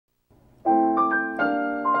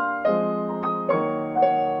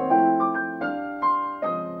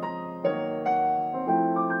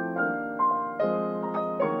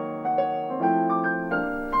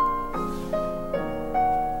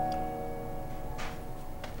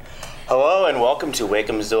Hello and welcome to Up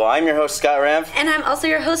MIssoula. I'm your host, Scott Ramp. And I'm also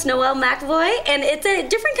your host, Noelle McAvoy, and it's a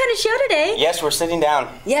different kind of show today. Yes, we're sitting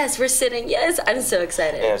down. Yes, we're sitting. Yes, I'm so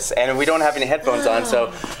excited. Yes, and we don't have any headphones on,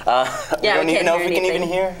 so we don't even know if we can even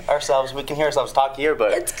hear ourselves. We can hear ourselves talk here,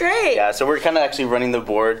 but it's great. Yeah, so we're kind of actually running the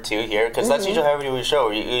board too here, because that's usually how we do a show.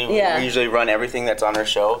 We usually run everything that's on our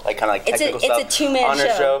show, like kind of like technical stuff it's a two-man on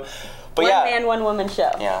our show. But one man, one woman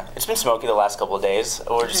show. Yeah, it's been smoky the last couple of days.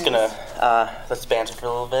 We're just gonna let's banter for a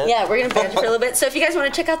little bit. Yeah, we're gonna banter for a little bit. So if you guys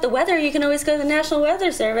want to check out the weather, you can always go to the National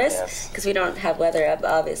Weather Service because we don't have weather up,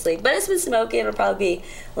 obviously. But it's been smoky. It'll probably be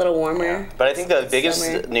a little warmer. Yeah. But I think the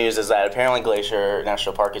biggest news is that apparently Glacier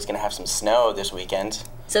National Park is gonna have some snow this weekend.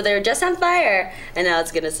 So they were just on fire, and now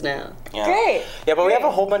it's gonna snow. Yeah. Great. Yeah, but we have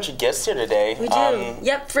a whole bunch of guests here today. We do.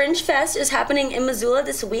 Yep, Fringe Fest is happening in Missoula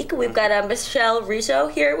this week. We've got Michelle Risho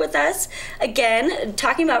here with us again,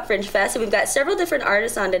 talking about Fringe Fest. And we've got several different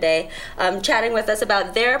artists on today, chatting with us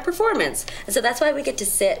about their performance. And so that's why we get to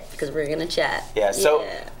sit, because we're gonna chat. Yeah. So.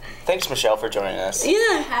 Thanks, Michelle, for joining us.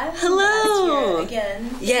 Yeah. Hello. Here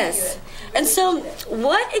again. Yes. And so,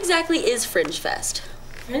 what exactly is Fringe Fest?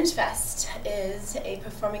 Fringe Fest is a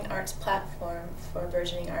performing arts platform for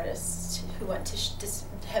burgeoning artists who want to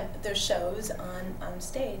have their shows on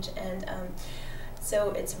stage. And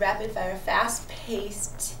so it's rapid-fire,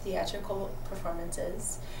 fast-paced theatrical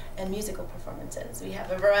performances and musical performances. We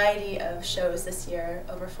have a variety of shows this year,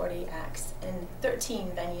 over 40 acts in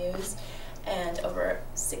 13 venues and over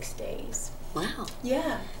 6 days. Wow.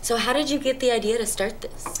 Yeah. So how did you get the idea to start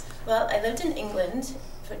this? Well, I lived in England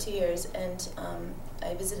for 2 years, and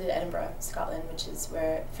I visited Edinburgh, Scotland, which is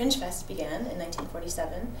where Fringe Fest began in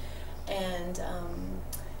 1947. And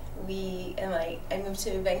I moved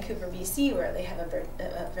to Vancouver, BC, where they have a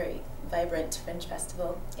very vibrant Fringe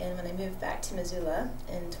Festival. And when I moved back to Missoula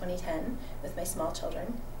in 2010 with my small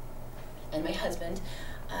children and my husband,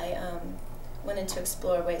 I wanted to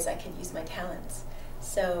explore ways I could use my talents.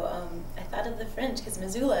 So I thought of the Fringe, because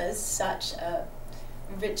Missoula is such a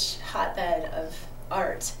rich hotbed of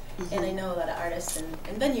art, and I know a lot of artists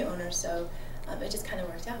and venue owners, so it just kind of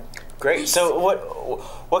worked out. Great. So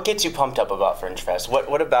what gets you pumped up about Fringe Fest?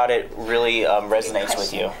 What about it really resonates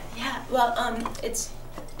with you? Yeah. Well, it's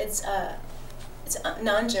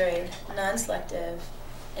non-juried, non-selective,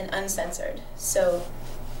 and uncensored. So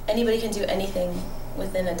anybody can do anything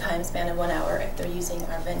within a time span of 1 hour if they're using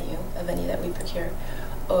our venue, a venue that we procure,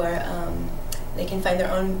 or they can bring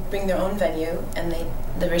their own venue, and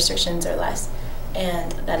the restrictions are less,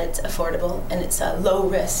 and that it's affordable, and it's a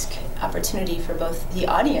low-risk opportunity for both the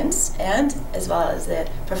audience and as well as the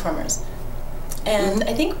performers. And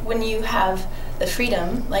I think when you have the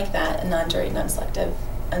freedom like that, non-juried, non-selective,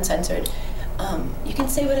 uncensored, you can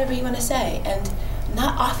say whatever you want to say, and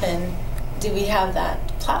not often do we have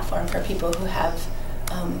that platform for people who have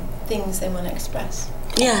things they want to express.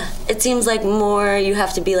 Yeah, it seems like more you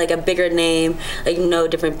have to be like a bigger name, like know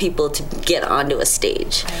different people to get onto a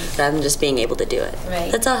stage, rather than just being able to do it.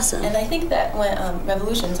 Right. That's awesome. And I think that when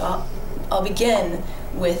revolutions all begin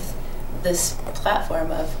with this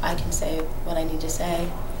platform of I can say what I need to say.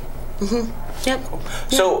 Yep.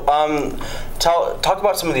 So, talk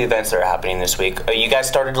about some of the events that are happening this week. You guys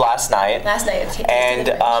started last night. Last night. And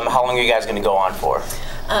how long are you guys going to go on for?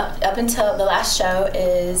 Up until the last show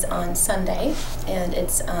is on Sunday, and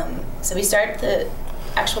it's so we start the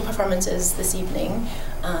actual performances this evening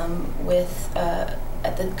with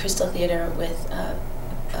at the Crystal Theater with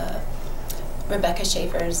Rebecca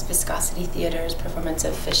Schaefer's Viscosity Theater's performance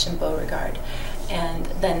of Fish and Beauregard. And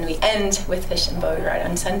then we end with Fish and Beauregard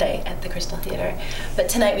on Sunday at the Crystal Theater. But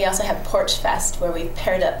tonight we also have Porch Fest, where we've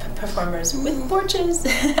paired up performers with porches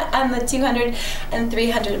on the 200 and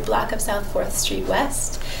 300 block of South 4th Street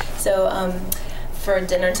West. So for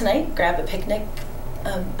dinner tonight, grab a picnic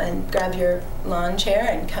and grab your lawn chair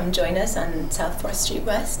and come join us on South 4th Street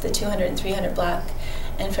West, the 200 and 300 block.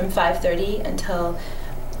 And from 5:30 until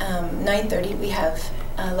 9:30 we have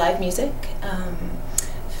live music.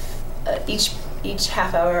 Each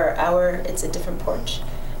half hour or hour, it's a different porch.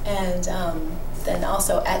 And then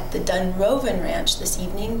also at the Dunroven Ranch this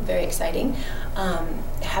evening, very exciting.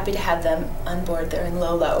 Happy to have them on board. They're in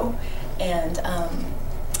Lolo. And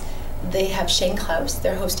they have Shane Klaus.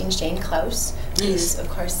 They're hosting Shane Klaus, who's, of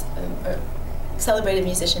course, a celebrated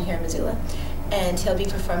musician here in Missoula. And he'll be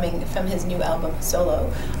performing from his new album,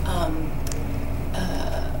 Solo.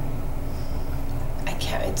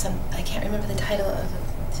 I can't remember the title of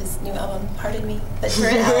it. his new album, Pardon Me, but for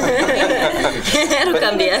an album. It'll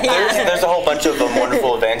come to you. There's a whole bunch of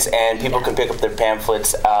wonderful events, and people can pick up their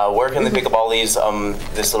pamphlets. Where can they pick up all these,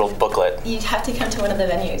 this little booklet? You have to come to one of the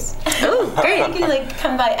venues. Oh, great. You can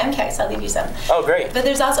come by MCAX, I'll leave you some. Oh, great. But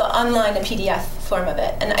there's also online a PDF form of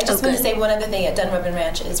it. And I just want to say one other thing at Dunrobin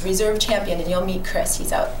Ranch is Reserve Champion, and you'll meet Chris.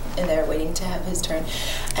 He's out in there waiting to have his turn.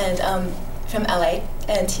 And from LA,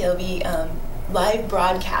 and he'll be live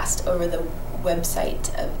broadcast over the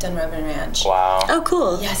website of Dunrobin Ranch. Wow. Oh,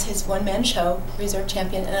 cool. Yes, his one-man show, Reserve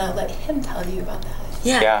Champion, and I'll let him tell you about that.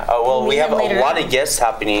 Yeah. Yeah. Well, we have a lot of guests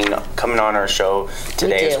coming on our show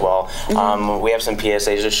today as well. We have some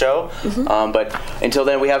PSAs to show, but until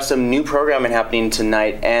then, we have some new programming happening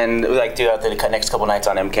tonight, and we like to do out the next couple nights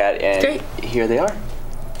on MCAT, and here they are.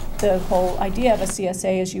 The whole idea of a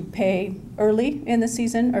CSA is you pay early in the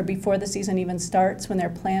season or before the season even starts when they're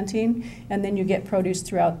planting, and then you get produce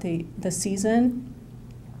throughout the season.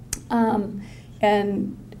 And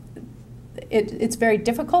it's very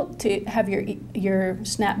difficult to have your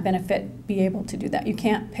SNAP benefit be able to do that. You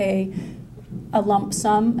can't pay a lump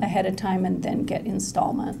sum ahead of time and then get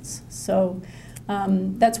installments. So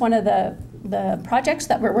that's one of the projects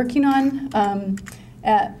that we're working on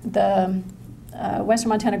at the Western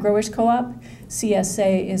Montana Growers Co-op.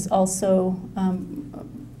 CSA is also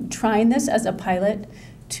trying this as a pilot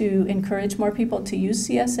to encourage more people to use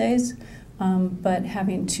CSAs, but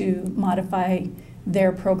having to modify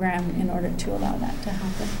their program in order to allow that to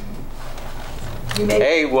happen.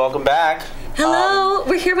 Hey, welcome back. Hello,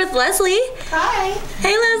 we're here with Leslie. Hi.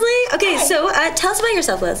 Hey, Leslie. Okay, so tell us about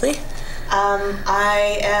yourself, Leslie.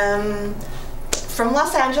 I am from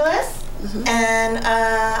Los Angeles, and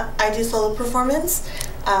I do solo performance,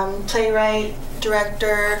 playwright,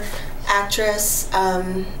 director, actress.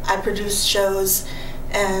 I produce shows,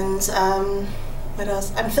 and what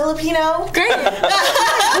else? I'm Filipino. Great. All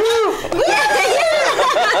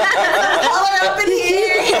up in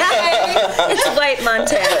here. It's white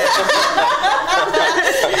Montana.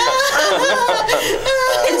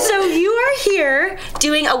 And so you are here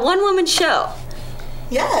doing a one-woman show.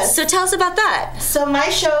 Yes. So tell us about that. So my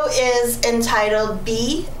show is entitled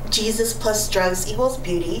B, Jesus plus Drugs equals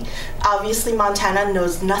Beauty. Obviously, Montana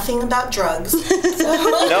knows nothing about drugs.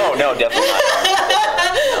 No, definitely not.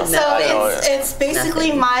 So it's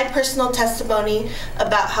basically my personal testimony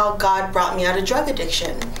about how God brought me out of drug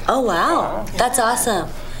addiction. Oh, wow. That's awesome.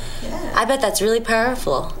 Yeah. I bet that's really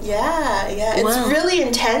powerful. Yeah. It's really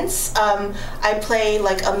intense. I play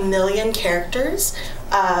like a million characters.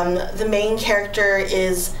 The main character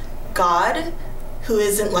is God, who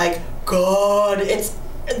isn't like God.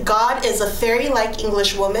 God is a fairy-like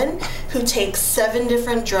English woman who takes 7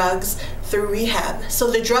 different drugs through rehab. So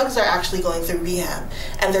the drugs are actually going through rehab,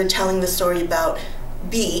 and they're telling the story about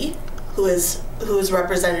B, who is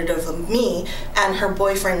representative of me, and her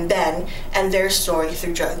boyfriend Ben, and their story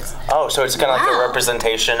through drugs. Oh, so it's kind of like a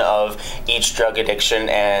representation of each drug addiction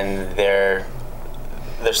and their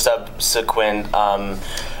subsequent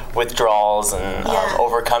withdrawals and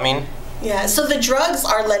overcoming. Yeah, so the drugs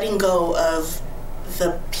are letting go of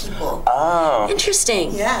the people. Oh.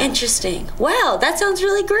 Interesting. Yeah. Interesting. Wow, that sounds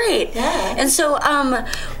really great. Yeah. And so,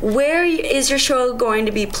 where is your show going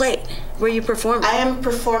to be played? Where are you performing? I am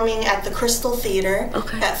performing at the Crystal Theater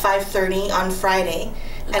at 5:30 on Friday,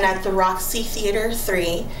 and at the Roxy Theater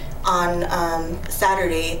 3 on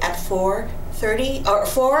Saturday at 4:30 or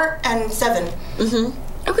 4 and 7.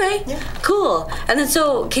 Okay, cool. And then,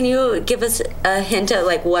 so can you give us a hint of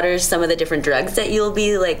like what are some of the different drugs that you'll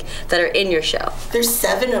be like that are in your show? There's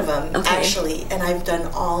 7 of them actually, and I've done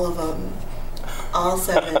all of them. All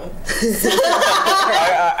 7. I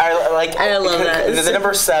love that. The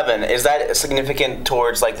number 7, is that significant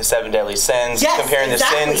towards like the 7 deadly sins? Yes, comparing the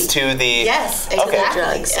sins to the... Yes, exactly.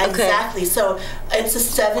 Drugs. Exactly. So it's a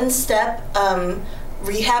 7-step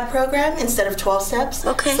rehab program instead of 12 steps.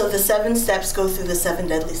 Okay. So the 7 steps go through the 7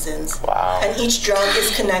 deadly sins. Wow. And each drug is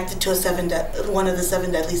connected to one of the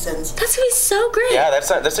 7 deadly sins. That's gonna be so great. Yeah,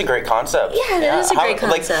 that's a great concept. Yeah, that is a great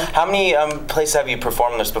concept. Like, how many places have you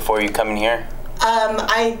performed this before you come in here?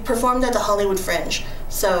 I performed at the Hollywood Fringe,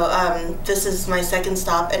 so this is my 2nd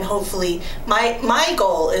stop, and hopefully my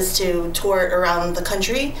goal is to tour around the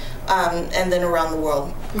country and then around the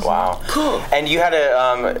world. Wow, cool. And you had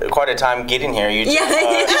quite a time getting here. You took, you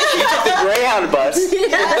took the Greyhound bus.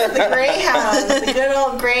 Yes, the Greyhound, the good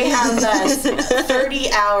old Greyhound bus.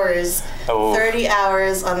 30 hours. 30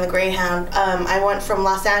 hours on the Greyhound. I went from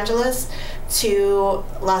Los Angeles to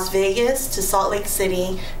Las Vegas, to Salt Lake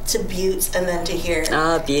City, to Butte, and then to here.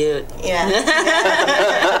 Oh, Butte. Yeah.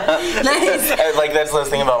 Nice. Like, that's the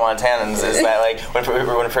thing about Montanans is that, like, when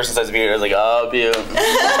a person says Butte, it's like, oh, Butte. So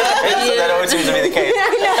that always seems to be the case.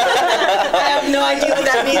 I have no idea what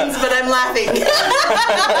that means, but I'm laughing.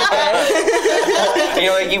 You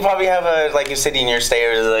know, like, you probably have a city in your state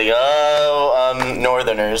where it's like,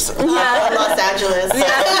 Northerners. Los Angeles.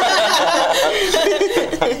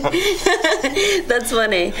 That's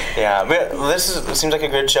funny. Yeah, but this seems like a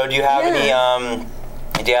good show. Do you have any?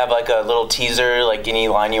 Do you have like a little teaser, like any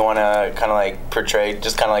line you want to kind of like portray,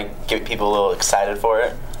 just kind of like get people a little excited for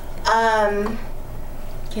it? Can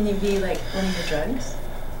you be like one of the drugs?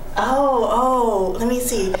 Oh, let me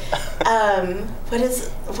see.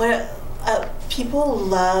 People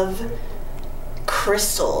love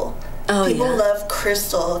Crystal. People love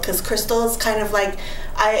Crystal because Crystal is kind of like,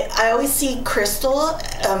 I always see Crystal,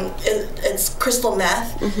 it's crystal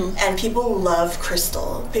meth, and people love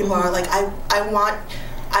Crystal. People are like, I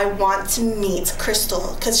want to meet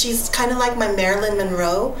Crystal because she's kind of like my Marilyn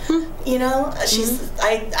Monroe, you know?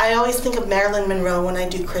 I always think of Marilyn Monroe when I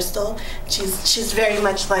do Crystal. She's very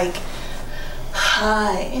much like,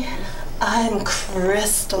 hi, I'm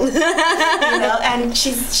Crystal, you know, and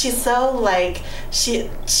she's so like she's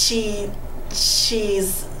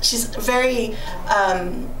very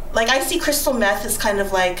like, I see crystal meth as kind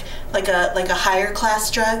of like a higher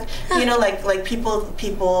class drug, you know, like people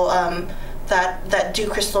that do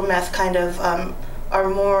crystal meth kind of are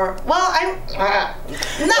more, well, I'm not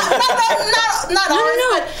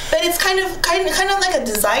always, but it's kind of like a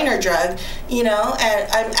designer drug, you know,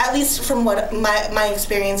 and at least from what my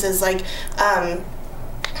experience is like,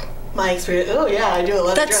 my experience. Oh yeah, I do a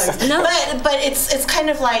lot of drugs. But it's kind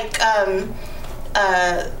of like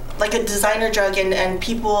a designer drug, and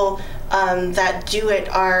people that do it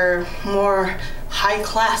are more high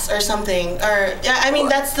class or something, or I mean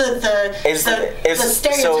that's the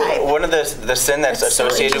stereotype. So one of the sin that's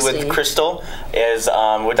associated with Crystal is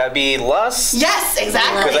would that be lust? Yes,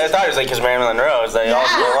 exactly. Because I thought it was like because Marilyn Monroe is like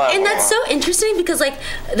and that's so interesting because like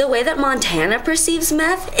the way that Montana perceives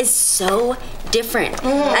meth is so different.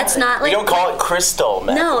 That's not like, we don't call it crystal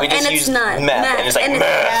meth. No, we just and it's not meth, and it's like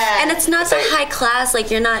meth. And it's not the high class. Like,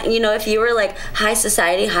 you're not, you know, if you were like high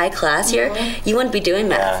society, high class here, you wouldn't be doing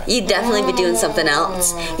meth. You'd definitely be doing something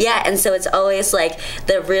else. Yeah, and so it's always like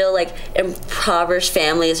the real like impoverished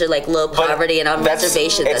families or like low poverty and on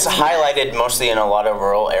reservations. It's highlighted mostly in a lot of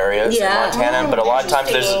rural areas in Montana, but a lot of times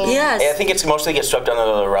there's. I think it's mostly gets swept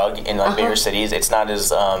under the rug in like bigger cities. It's not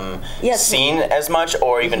as seen as much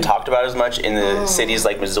or even talked about as much in the cities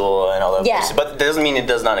like Missoula and all those places. But that doesn't mean it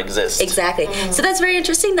does not exist. Exactly. So that's very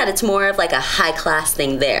interesting that it's more of like a high class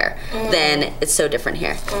thing there than it's so different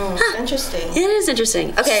here. Interesting. It is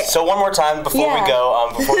interesting. Okay. So one more time before we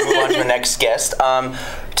go, before we move on to the next guest,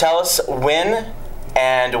 tell us when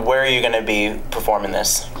and where are you going to be performing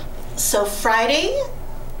this? So Friday,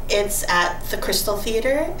 it's at the Crystal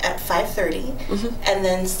Theater at 5:30, and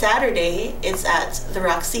then Saturday it's at the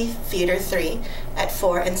Roxy Theater 3 at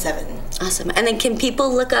 4 and 7. Awesome. And then can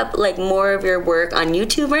people look up like more of your work on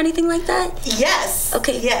YouTube or anything like that? Yes.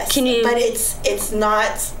 Okay. Yes. Can you? But it's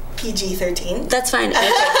not PG-13. That's fine.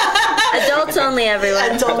 Adults only,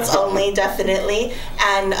 everyone. Adults only, definitely.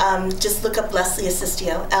 And just look up Leslie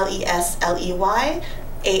Assistio, Lesley Asistio.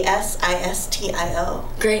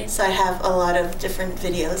 Great. So I have a lot of different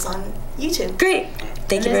videos on YouTube. Great.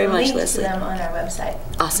 Thank you very much, Leslie. There's a link to them on our website.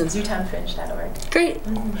 Awesome. Zootownfringe.org. Great.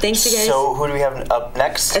 Thanks, you guys. So who do we have up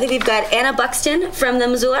next? I think we've got Anna Buxton from the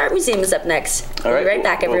Missoula Art Museum is up next. All right. We'll be right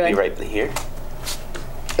back, everyone. We'll be right here.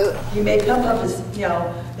 You may come up as, you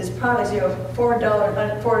know, as products, you know,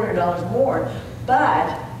 $400 more,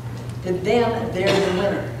 but to them, they're the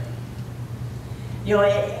winner. You know,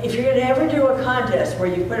 if you're going to ever do a contest where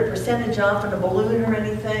you put a percentage off on a balloon or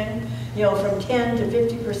anything, you know, from 10 to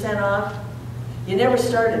 50% off, you never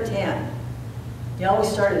start at 10. You always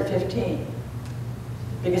start at 15.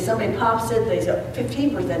 Because somebody pops it, they say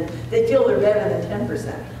 15%, they feel they're better than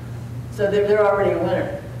 10%. So they're already a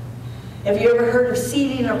winner. Have you ever heard of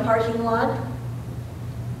seeding a parking lot?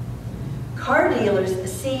 Car dealers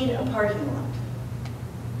seed a parking lot.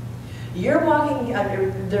 You're walking,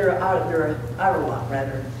 their outer lot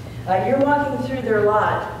rather. You're walking through their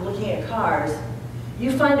lot looking at cars.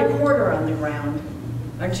 You find a quarter on the ground.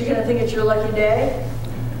 Aren't you going to think it's your lucky day?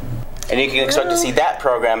 And you can expect to see that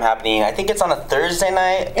program happening. I think it's on a Thursday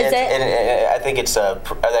night. Is it? I think it's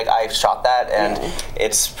like I shot that, and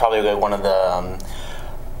it's probably like one of the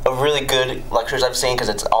really good lectures I've seen because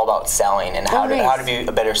it's all about selling and how to be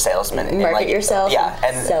a better salesman. And market yourself. Yeah,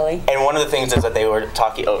 and one of the things is that they were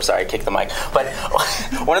talking. Oh, sorry, I kicked the mic. But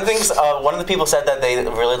one of the things, one of the people said that they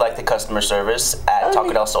really liked the customer service at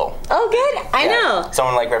Taco del Sol. Oh, good. I know.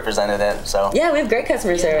 Someone like represented it. So yeah, we have great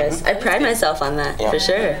customer service. I pride myself on that for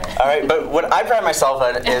sure. All right, but what I pride myself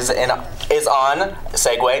on is the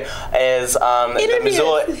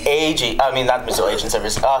Missoula not Missoula Agent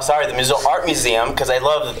Service. The Missoula Art Museum, because I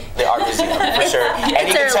love the art museum for sure. And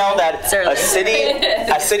you can tell that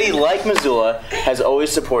a city like Missoula has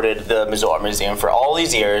always supported the Missoula Art Museum for all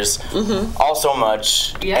these years, all so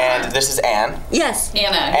much. Yeah. And this is Anne. Yes.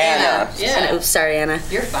 Anna. Yeah. Oops, sorry, Anna.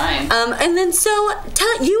 You're fine. And then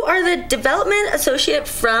you are the development associate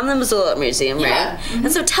from the Missoula Art Museum, right? Yeah.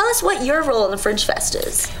 And so tell us what your role in the Fringe Fest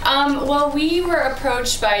is. Well, we were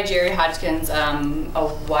approached by Jerry Hodgkins a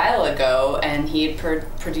while ago, and he had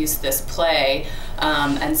produced this play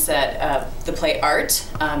and said, the play Art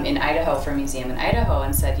in Idaho, for a museum in Idaho,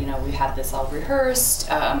 and said, we have this all rehearsed.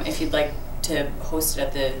 If you'd like to host it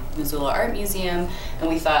at the Missoula Art Museum, and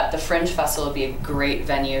we thought the Fringe Festival would be a great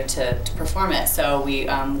venue to perform it. So we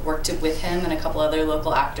worked it with him and a couple other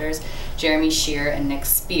local actors, Jeremy Shear and Nick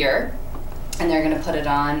Spear, and they're going to put it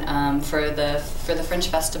on for the Fringe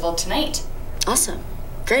Festival tonight. Awesome.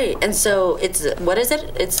 Great. And so what is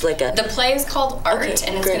it? It's like the play is called Art,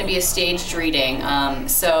 and it's going to be a staged reading.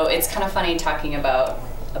 So it's kind of funny talking about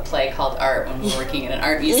a play called Art when we're working in an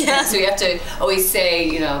art museum. Yeah. So we have to always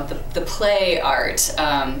say, the play Art,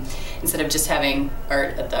 instead of just having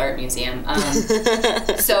art at the art museum.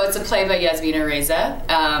 So it's a play by Yasmina Reza,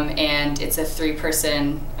 and it's a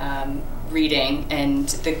 3-person reading, and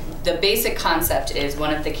the basic concept is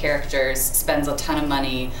one of the characters spends a ton of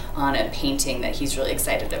money on a painting that he's really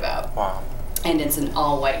excited about. Wow. And it's an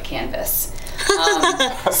all-white canvas.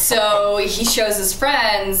 So he shows his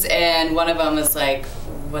friends, and one of them is like,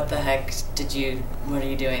 what the heck what are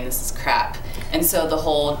you doing? This is crap. And so the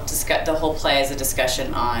whole play is a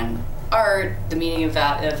discussion on art, the meaning of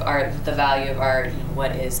art, the value of art,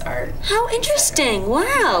 what is art. How interesting.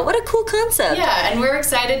 Wow, what a cool concept. Yeah, and we're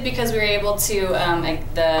excited because we were able to,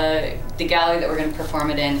 the gallery that we're going to perform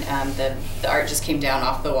it in, the art just came down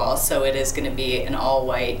off the wall, so it is going to be an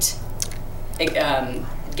all-white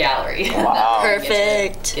gallery. Wow.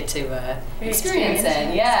 Perfect. Get to experience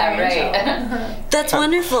it. Yeah, right. That's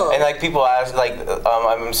wonderful. And people ask,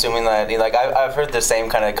 I'm assuming that I've heard the same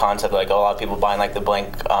kind of concept, a lot of people buying the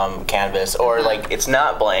blank canvas, or it's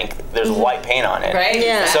not blank, there's white paint on it. Right.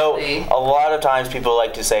 Yeah. Exactly. So a lot of times people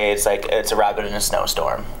like to say it's a rabbit in a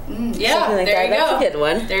snowstorm. Yeah. There you go. That's a good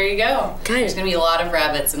one. There you go. God. There's gonna be a lot of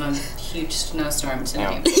rabbits in a huge snowstorm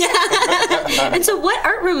tonight. Yeah. And so what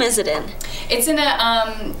art room is it in? It's in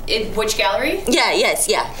which gallery? Yeah, yes,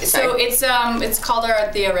 yeah. So it's called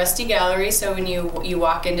the Arresti Gallery. So when you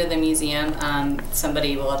walk into the museum,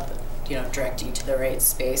 somebody will direct you to the right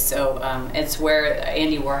space. So it's where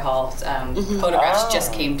Andy Warhol's photographs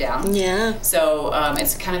just came down. Yeah. So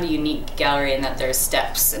it's kind of a unique gallery in that there's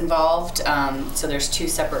steps involved. So there's 2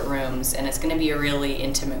 separate rooms, and it's going to be a really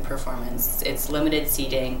intimate performance. It's limited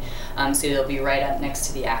seating, so you'll be right up next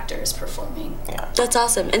to the actors performing. Yeah. That's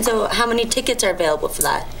awesome. And so how many tickets are available for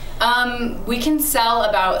that? We can sell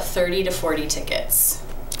about 30 to 40 tickets.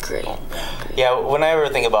 Great. Yeah, whenever I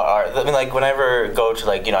think about art, whenever I go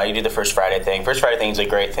to you do the First Friday thing. First Friday thing is a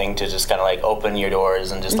great thing to just kind of open your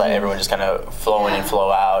doors and just let everyone just kind of flow in and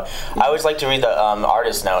flow out. I always like to read the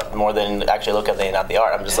artist note more than actually look at the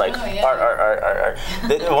art. I'm just art.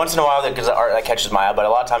 Once in a while, because the art that catches my eye, but a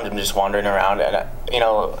lot of times I'm just wandering around, and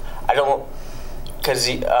I don't. Because,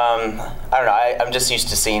 I don't know, I'm just used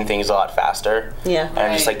to seeing things a lot faster. Yeah. And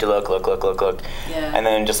I just like to look. Yeah. And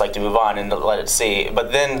then just like to move on and let it see.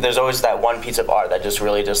 But then there's always that one piece of art that just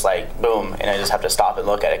really boom, and I just have to stop and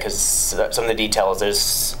look at it, because some of the details,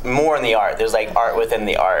 there's more in the art. There's art within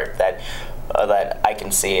the art that I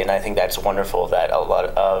can see, and I think that's wonderful that a lot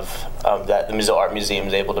of that the Missoula Art Museum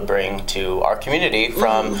is able to bring to our community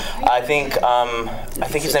from, I think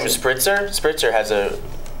his name is Spritzer. Spritzer has a...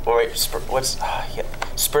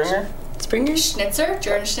 Springer? Schnitzer?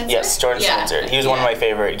 Jordan Schnitzer? Yes, Jordan Schnitzer. He was one of my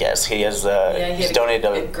favorite guests. He has he's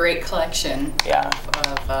donated a great collection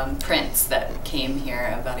of prints that came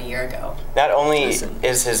here about a year ago. Not only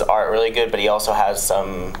is his art really good, but he also has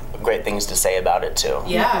some great things to say about it too.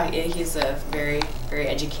 Yeah, he's a very, very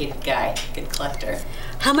educated guy, good collector.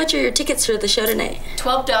 How much are your tickets for the show tonight?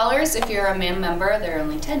 $12 if you're a MAM member. They're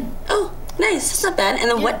only $10. Oh, Nice, that's not bad. And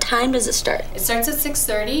then what time does it start? It starts at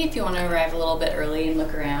 6:30. If you want to arrive a little bit early and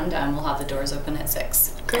look around, we'll have the doors open at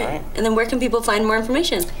 6. Great. Right. And then where can people find more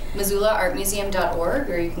information? MissoulaArtMuseum.org,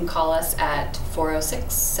 or you can call us at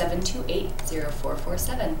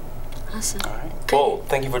 406-728-0447. Awesome. All right. Cool.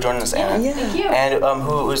 Thank you for joining us, Anna. Yeah. Thank you. And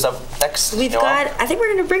who is up next? We've got, I think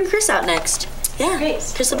we're going to bring Chris out next. Yeah, Great.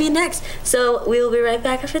 Chris will be next. So we will be right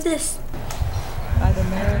back after this. By the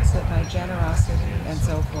merits of my generosity and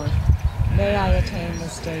so forth, may I attain the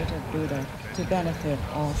state of Buddha to benefit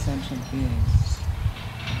all sentient beings.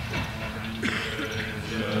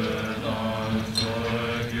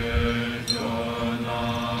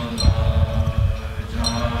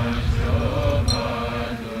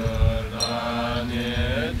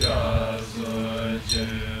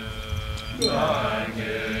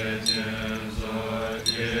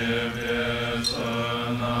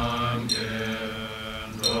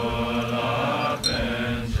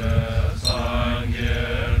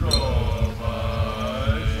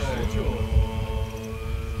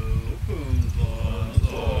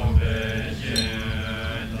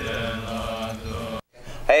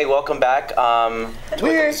 Hey, welcome back. To Up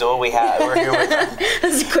MIssoula. We're here with.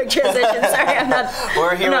 This is a quick transition. Sorry, I'm not.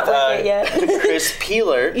 We're here with Chris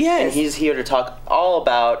Peeler. Yes. And he's here to talk all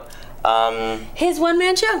about. His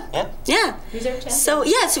one-man show. Yeah. Yeah. Reserve Champion. So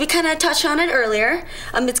we kind of touched on it earlier.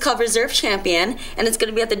 It's called Reserve Champion, and it's going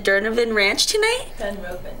to be at the Durnovan Ranch tonight.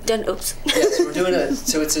 Oops. Yeah, so we're doing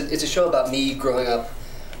it's a show about me growing up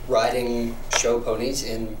riding show ponies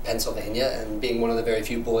in Pennsylvania and being one of the very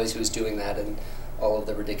few boys who was doing that and all of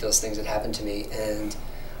the ridiculous things that happened to me. And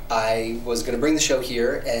I was going to bring the show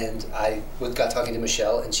here, and I got talking to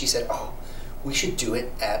Michelle, and she said, "Oh, we should do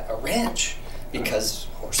it at a ranch because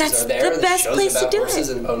horses are there. That's the best place to do it. Horses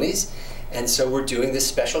and ponies." And so we're doing this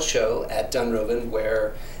special show at Dunroven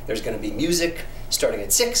where there's going to be music starting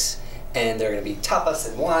at 6, and there are going to be tapas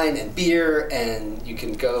and wine and beer, and you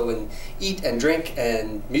can go and eat and drink,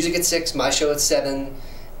 and music at 6, my show at 7,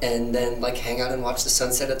 and then hang out and watch the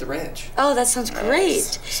sunset at the ranch. Oh, that sounds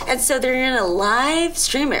great. And so they're going to live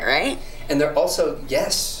stream it, right? And they're also,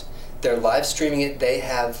 yes, they're live streaming it. They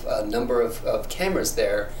have a number of cameras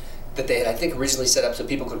there that they had, I think, originally set up so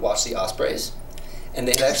people could watch the ospreys. And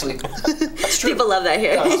they had actually... People love that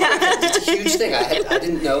here. It's a huge thing. I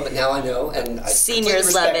didn't know, but now I know. And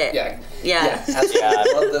Seniors love it. Yeah. Yeah.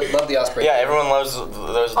 Absolutely. Yeah. Love the osprey. Yeah, everyone loves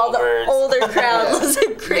those all birds. The older crowd loves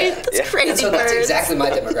it. Great. Yeah. That's crazy and so birds. that's exactly my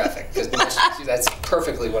demographic, because that's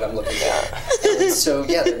perfectly what I'm looking for. And so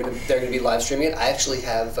yeah, they're gonna be live streaming it. I actually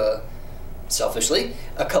have selfishly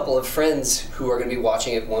a couple of friends who are going to be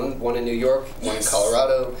watching it. One in New York, one in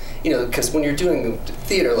Colorado. Because when you're doing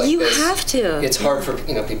theater like this, this, you have to. It's hard for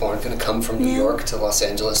people aren't going to come from New York to Los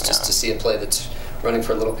Angeles just to see a play that's running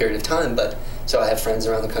for a little period of time. But so I have friends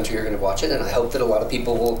around the country who are going to watch it, and I hope that a lot of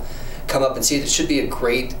people will come up and see it. It should be a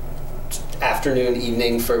great afternoon,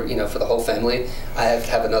 evening for for the whole family. I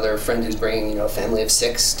have another friend who's bringing a family of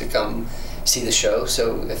 6 to come see the show.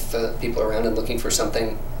 So if people are around and looking for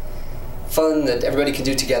something fun that everybody can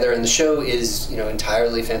do together, and the show is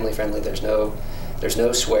entirely family friendly. There's no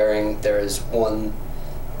swearing. There is one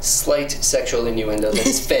slight sexual innuendo that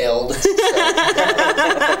has failed. So,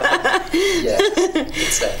 yeah,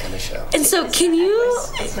 it's that kind of show. And so, can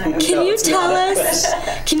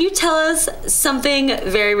you tell us something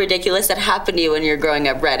very ridiculous that happened to you when you were growing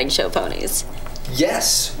up riding show ponies?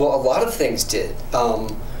 Yes. Well, a lot of things did.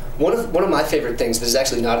 One of my favorite things, this is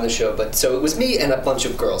actually not in the show, but so it was me and a bunch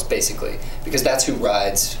of girls, basically, because that's who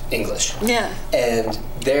rides English. Yeah. And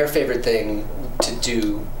their favorite thing to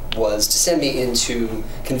do was to send me into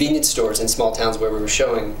convenience stores in small towns where we were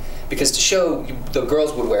showing, because to show, the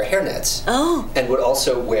girls would wear hairnets. Oh. And would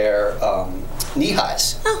also wear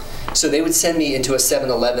knee-highs. Oh. So they would send me into a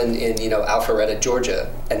 7-Eleven in, Alpharetta, Georgia,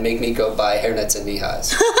 and make me go buy hairnets and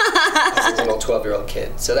knee-highs as a little 12-year-old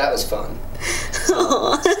kid. So that was fun.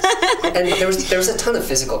 And there was a ton of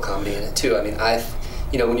physical comedy in it too. I mean,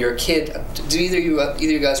 when you're a kid, do either of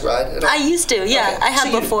you guys ride at all? I used to, yeah. Okay. I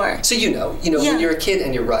have before. So when you're a kid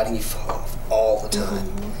and you're riding, you fall off all the time.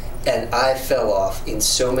 Mm-hmm. And I fell off in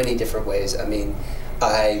so many different ways. I mean,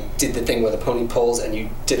 I did the thing where the pony pulls and you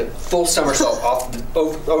did a full somersault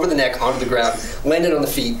over the neck onto the ground, landed on the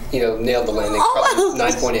feet, nailed the landing, probably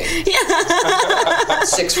 9.8. Yeah.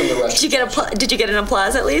 6 from the rush. Did you get an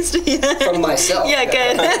applause at least? From myself. Yeah,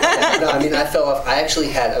 good. No, I mean, I fell off. I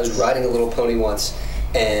was riding a little pony once,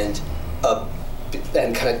 and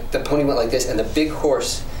kind of the pony went like this, and the big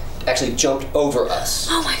horse actually jumped over us.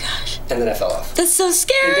 Oh my gosh. and then I fell off. That's so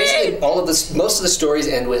scary. And basically, most of the stories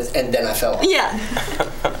end with, and then I fell off. Yeah.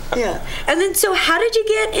 Yeah. And then, so how did you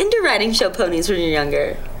get into riding show ponies when you were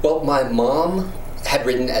younger? Well, my mom had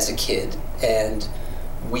ridden as a kid, and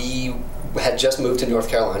we had just moved to North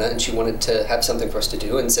Carolina, and she wanted to have something for us to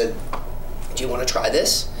do, and said, "Do you want to try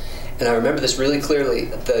this?" And I remember this really clearly.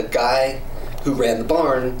 The guy who ran the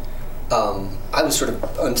barn, I was sort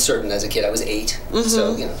of uncertain as a kid. I was 8,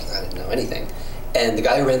 so I didn't know anything. And the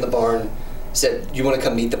guy who ran the barn said, "You want to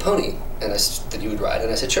come meet the pony?" And I said that you would ride,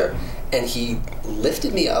 and I said, "Sure." And he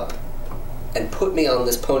lifted me up and put me on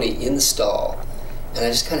this pony in the stall, and I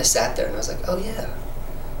just kind of sat there, and I was like, "Oh yeah,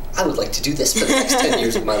 I would like to do this for the next 10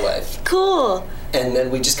 years of my life." Cool. And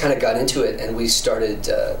then we just kind of got into it, and we started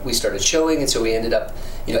showing, and so we ended up,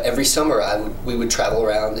 every summer we would travel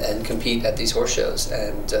around and compete at these horse shows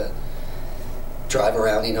and drive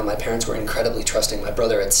around. My parents were incredibly trusting. My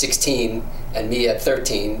brother at 16 and me at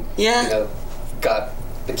 13, got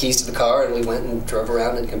the keys to the car, and we went and drove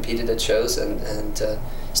around and competed at shows and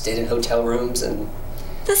stayed in hotel rooms. And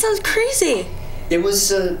that sounds crazy. It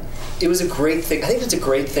was a great thing. I think it's a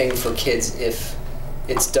great thing for kids if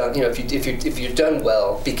it's done. If you're done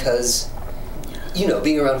well, because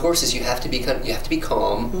being around horses, you have to be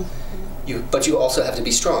calm. But you also have to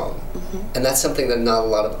be strong, and that's something that not a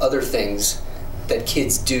lot of other things that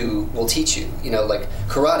kids do will teach you. Like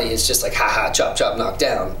karate is just like ha ha, chop chop, knock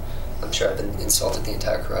down. I'm sure I've been insulted the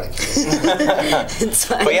entire karate community. It's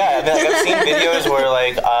fine. But yeah, I've seen videos where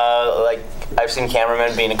I've seen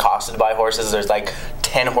cameramen being accosted by horses. There's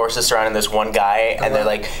 10 horses surrounding this one guy, and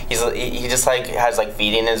they're he just has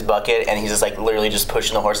feeding in his bucket, and he's just literally just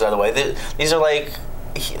pushing the horses out of the way. These are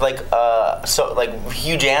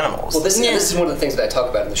huge animals. Well, this is one of the things that I talk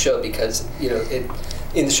about in the show, because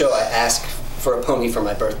in the show I ask for a pony for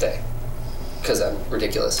my birthday, because I'm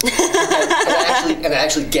ridiculous, and I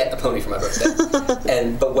actually get a pony for my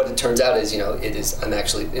birthday. But what it turns out is,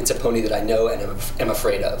 it's a pony that I know and am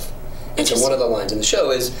afraid of. And so one of the lines in the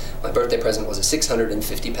show is, my birthday present was a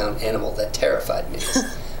 650-pound animal that terrified me.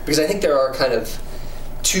 Because I think there are kind of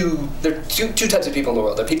two types of people in the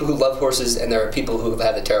world. There are people who love horses, and there are people who have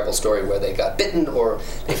had a terrible story where they got bitten, or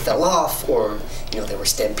they fell off, or they were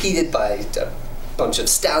stampeded by a bunch of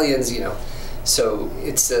stallions. So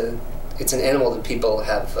it's an animal that people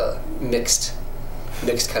have mixed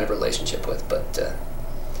kind of relationship with. But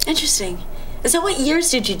interesting. So what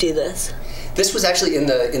years did you do this? This was actually in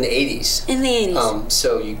the 80s. In the 80s.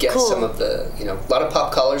 So you get some of the, a lot of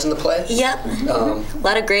pop collars in the play. Yep. A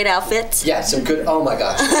lot of great outfits. Yeah, some good, oh my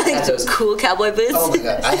gosh. I had those cool cowboy boots. Oh my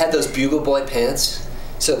god. I had those Bugle Boy pants.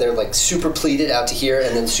 So they're super pleated out to here,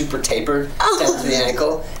 and then super tapered down to the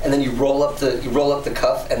ankle, and then you roll up the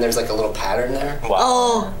cuff, and there's a little pattern there. Wow.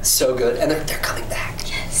 Oh. So good. And they're coming back.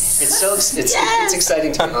 Yes. It's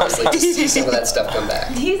exciting to me, honestly, to see some of that stuff come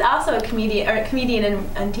back. He's also a comedian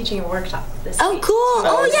and teaching a workshop this week. Oh, cool.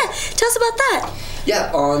 Oh, yeah. Tell us about that.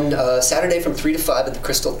 Yeah, on Saturday from 3 to 5 at the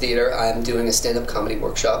Crystal Theater, I'm doing a stand-up comedy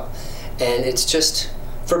workshop, and it's just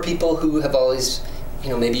for people who have always,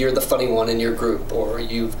 maybe you're the funny one in your group, or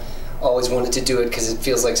you've always wanted to do it because it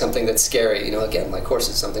feels like something that's scary. Again, like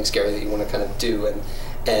horses, something scary that you want to kind of do,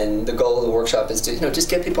 and the goal of the workshop is to, just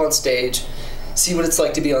get people on stage, see what it's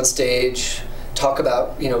like to be on stage, talk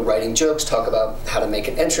about, writing jokes, talk about how to make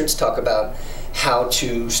an entrance, talk about how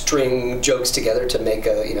to string jokes together to make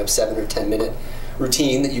a, 7 or 10 minute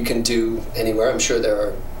routine that you can do anywhere. I'm sure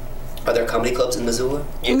are there comedy clubs in Missoula?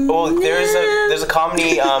 Yeah, well, there's a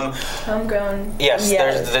comedy. Homegrown. Yes,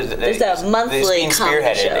 there's a monthly it's being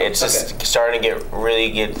spearheaded. Show. It's just starting to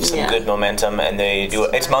get some good momentum, and they do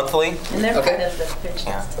it. It's monthly. And they're part of the Fringe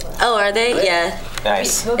Festival. Oh, are they? Really? Yeah.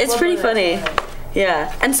 Nice. It's pretty funny.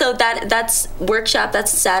 Yeah, and so that's workshop.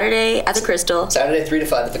 That's Saturday at the Crystal. Saturday 3 to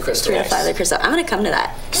 5 at the Crystal. 3 to 5 at the Crystal. I'm gonna come to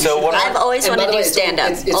that. So I've always wanted to do stand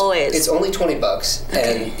up. Always. It's only $20,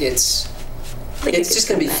 and it's just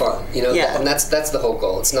gonna be fun, and that's the whole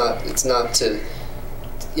goal. It's not to.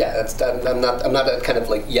 Yeah, I'm not kind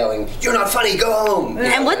of yelling, "You're not funny, go home."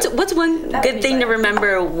 And what's one good thing to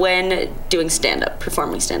remember when doing stand up,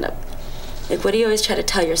 performing stand up? What do you always try to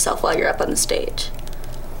tell yourself while you're up on the stage?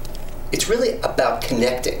 It's really about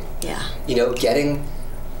connecting. Yeah. Getting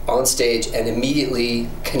on stage and immediately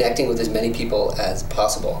connecting with as many people as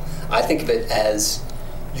possible. I think of it as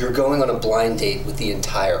you're going on a blind date with the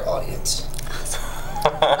entire audience.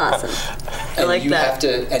 Awesome. I like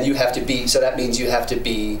that. You have to be, so that means you have to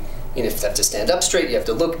be, you have to stand up straight, you have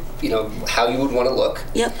to look, how you would want to look.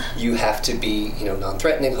 Yep. You have to be,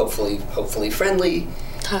 non-threatening, hopefully friendly,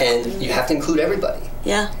 and you have to include everybody.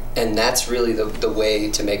 Yeah. And that's really the way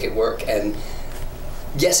to make it work. And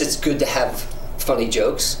yes, it's good to have funny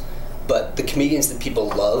jokes, but the comedians that people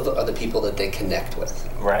love are the people that they connect with.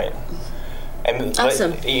 Right. And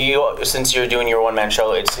awesome. Since you're doing your one-man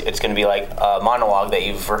show, it's going to be like a monologue that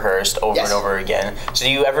you've rehearsed over and over again. So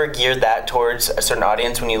do you ever gear that towards a certain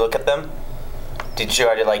audience when you look at them? Did you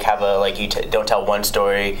try to like have a don't tell one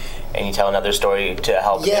story and you tell another story to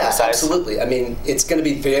help emphasize? Yeah, absolutely. I mean, it's going to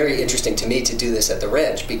be very interesting to me to do this at the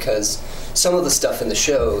ranch because some of the stuff in the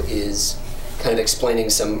show is kind of explaining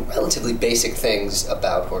some relatively basic things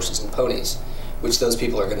about horses and ponies, which those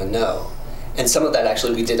people are going to know. And some of that,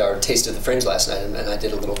 actually, we did our Taste of the Fringe last night, and I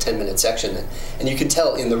did a little 10-minute section, and you can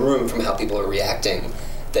tell in the room from how people are reacting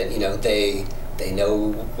that, you know, they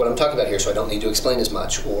know what I'm talking about here, so I don't need to explain as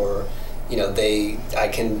much, or, you know, I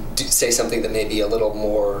can say something that may be a little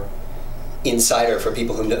more insider for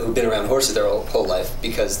people who've been around horses their whole life,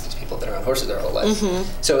 because these people have been around horses their whole life. Mm-hmm.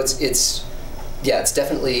 So it's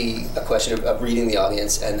definitely a question of reading the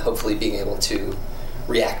audience and hopefully being able to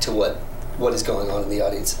react to what is going on in the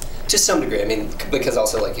audience. To some degree, I mean, because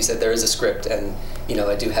also, like you said, there is a script, and, you know,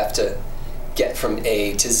 I do have to get from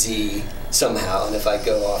A to Z somehow, and if I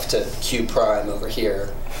go off to Q prime over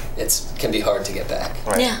here, it can be hard to get back.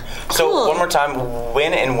 Right. Yeah. So cool. one more time,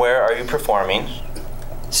 when and where are you performing?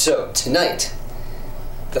 So tonight,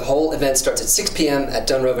 the whole event starts at 6 p.m. at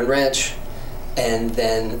Dunrovin Ranch, and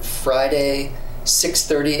then Friday,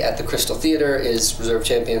 6:30 at the Crystal Theater is Reserve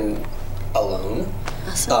Champion Alone.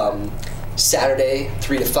 Awesome. Saturday,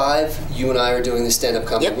 3 to 5, you and I are doing the stand-up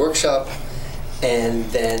comedy workshop, and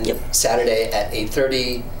then Saturday at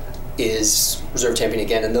 8:30 is Reserve Champion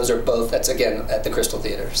again, and those are both, that's again at the Crystal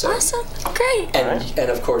Theater. So. Awesome, great. And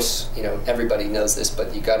of course, you know, everybody knows this,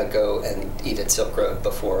 but you gotta go and eat at Silk Road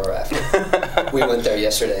before or after. We went there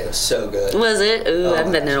yesterday, it was so good. Was it? Ooh, I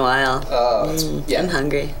haven't been in a while. Oh, I'm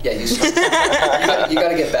hungry. Yeah, you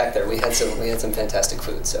gotta get back there. We had some fantastic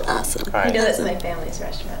food, so. Awesome. Right. You know that's my family's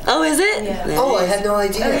restaurant. Oh, is it? Yeah. Nice. Oh, I had no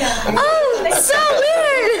idea. Oh, yeah. Oh, so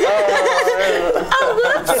weird. Oh,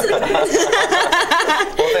 whoops.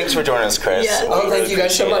 Well, thanks for joining us, Chris. Yeah. Oh, thank you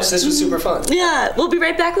guys so much. This was super fun. Yeah, we'll be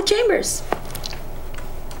right back with Chambers.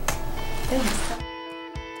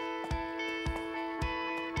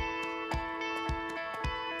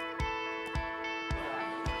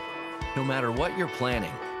 No matter what you're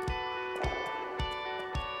planning,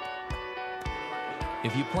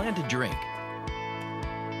 if you plan to drink,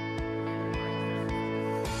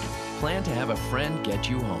 plan to have a friend get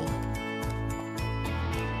you home,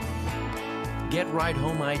 get ride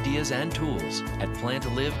home ideas and tools at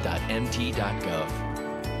plantolive.mt.gov.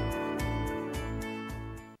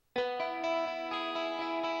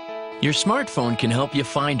 Your smartphone can help you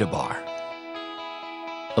find a bar,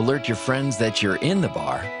 alert your friends that you're in the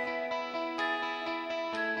bar,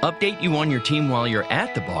 update you on your team while you're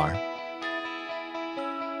at the bar,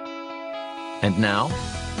 and now,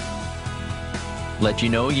 let you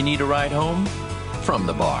know you need a ride home from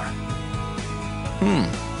the bar.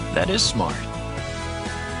 That is smart.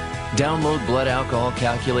 Download blood alcohol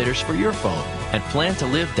calculators for your phone at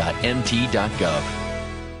plantolive.mt.gov.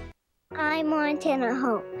 I'm Montana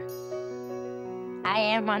Hope. I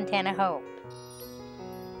am Montana Hope.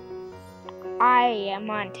 I am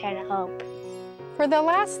Montana Hope. For the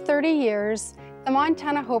last 30 years, the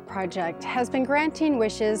Montana Hope Project has been granting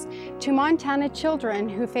wishes to Montana children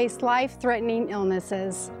who face life-threatening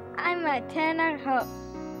illnesses. I'm Montana Hope.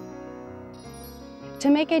 To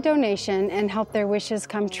make a donation and help their wishes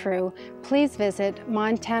come true, please visit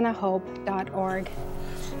montanahope.org.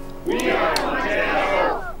 We are Montana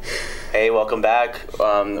Hope. Hey, welcome back.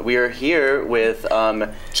 We are here with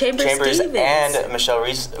Chambers and Michelle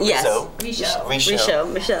Risho. Yes.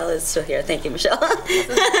 Risho. Michelle is still here. Thank you, Michelle. But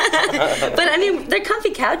I mean, they're comfy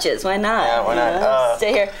couches. Why not? Yeah, why not?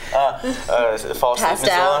 Stay here. Fall asleep, Passed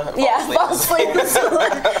out. Yeah, fall asleep, Missoula.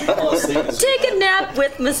 Take a nap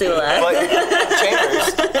with Missoula. But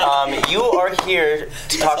Chambers, you are here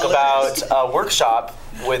to talk about a workshop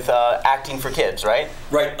with acting for kids, right?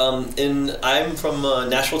 Right. I'm from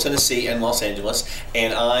Nashville, Tennessee, and Los Angeles,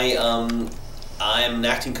 and I'm an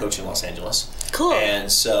acting coach in Los Angeles. Cool.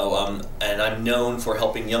 And so, and I'm known for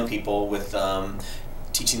helping young people with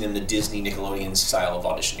teaching them the Disney Nickelodeon style of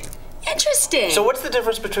auditioning. Interesting. So, what's the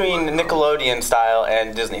difference between Nickelodeon style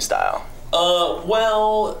and Disney style?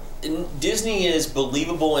 Well, Disney is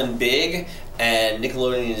believable and big, and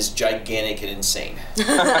Nickelodeon is gigantic and insane.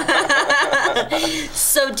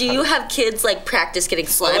 So do you have kids like practice getting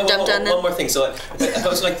slime dumped on them? One more thing. So if I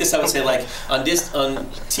was like this, I would say like on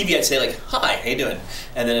TV, I'd say like, "Hi, how you doing?"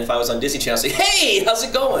 And then if I was on Disney Channel, I'd say, "Hey, how's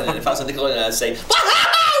it going?" And if I was on Nickelodeon, I'd say,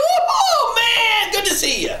 "Oh man, good to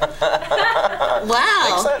see you.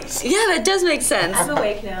 Wow. Makes sense. Yeah, that does make sense. I'm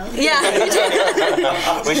awake now. Yeah.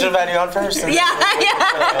 We should have had you on first. Yeah.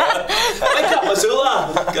 Wake up,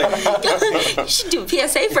 Missoula. You should do a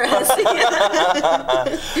PSA for us.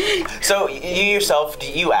 So you yourself, do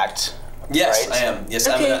you act? Yes, right? I am. Yes,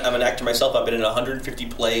 Okay. I'm an actor myself. I've been in 150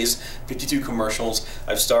 plays, 52 commercials.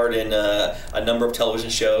 I've starred in a number of television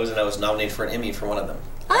shows, and I was nominated for an Emmy for one of them.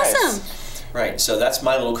 Awesome. Right, so that's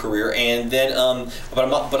my little career, and then,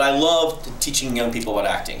 but I love teaching young people about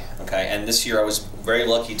acting. Okay, and this year I was very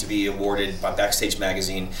lucky to be awarded by Backstage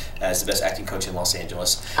Magazine as the best acting coach in Los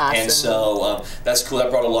Angeles. Awesome. And so that's cool. I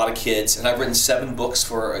brought a lot of kids, and I've written 7 books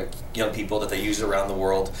for young people that they use around the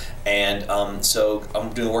world. And so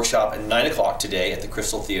I'm doing a workshop at 9 o'clock today at the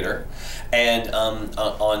Crystal Theater, and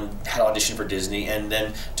had audition for Disney. And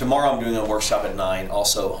then tomorrow I'm doing a workshop at 9,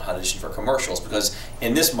 also audition for commercials, because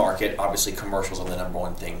in this market, obviously commercials are the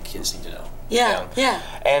 #1 thing kids need to know. Yeah.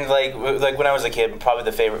 And like when I was a kid, probably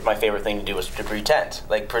my favorite thing to do was to pretend,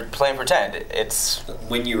 like play and pretend. It's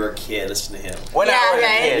when you were a kid. Listen to him. When I was a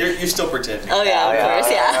kid. You're still pretending. Oh yeah, of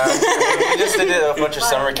course, yeah. We just did a bunch of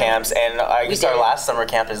summer camps, and I guess our last summer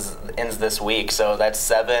camp ends this week, so that's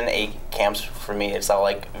 7, 8 camps for me. It's all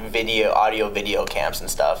like audio, video camps and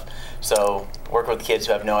stuff. So work with kids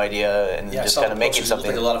who have no idea and just kind of making something.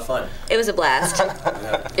 It was like a lot of fun. It was a blast.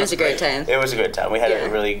 It was a great time. It was a good time. We had a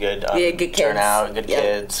really good, good turnout, good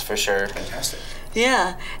kids for sure. Fantastic.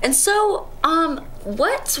 Yeah. And so,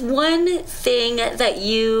 what's one thing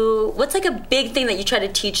what's like a big thing that you try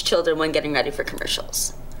to teach children when getting ready for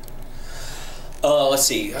commercials? Let's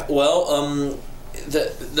see. Well,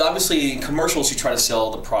 obviously in commercials you try to sell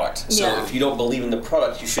the product. So if you don't believe in the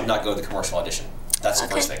product, you should not go to the commercial audition. That's the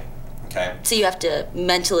first thing. Okay. So you have to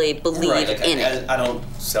mentally believe in it. I don't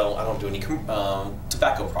do any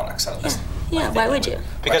tobacco products. I don't why would you?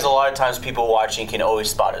 Because a lot of times people watching can always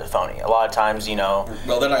spot it a phony. A lot of times, Well,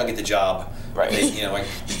 they're not gonna get the job. Right. Like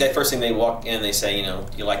that first thing they walk in, they say,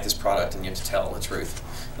 you like this product, and you have to tell the truth.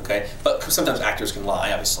 Okay, but sometimes actors can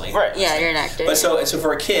lie, obviously. Right. Yeah, you're an actor. But so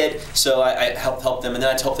for a kid, so I help them, and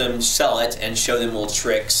then I help them sell it and show them little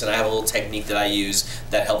tricks, and I have a little technique that I use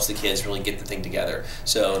that helps the kids really get the thing together.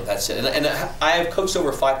 So that's it. And I have coached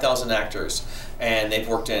over 5,000 actors, and they've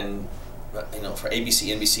worked in, for ABC,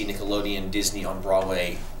 NBC, Nickelodeon, Disney, on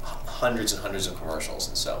Broadway, hundreds and hundreds of commercials,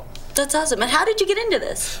 and so. That's awesome. And how did you get into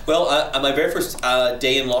this? Well, my very first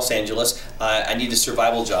day in Los Angeles, I needed a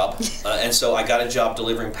survival job, and so I got a job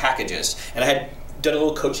delivering packages. And I had done a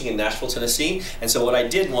little coaching in Nashville, Tennessee, and so what I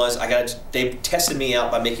did was they tested me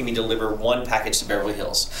out by making me deliver 1 package to Beverly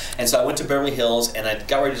Hills. And so I went to Beverly Hills, and I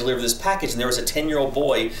got ready to deliver this package, and there was a 10-year-old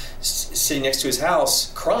boy sitting next to his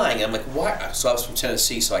house crying. And I'm like, why? So I was from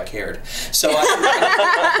Tennessee, so I cared. So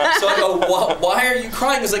I go, why are you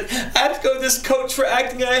crying? He's like, I have to go to this coach for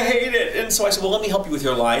acting, and I hate it. And so I said, well, let me help you with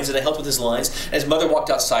your lines. And I helped with his lines. And his mother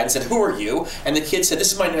walked outside and said, who are you? And the kid said,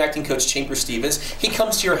 this is my new acting coach, Chamber Stevens. He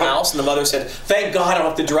comes to your house. And the mother said, thank God I don't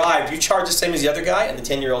have to drive. Do you charge the same as the other guy? And the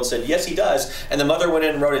 10-year-old said, yes, he does. And the mother went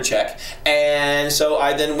in and wrote a check. And so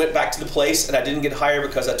I then went back to the place, and I didn't get hired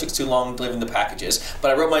because I took too long delivering the packages.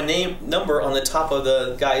 But I wrote my number on the top of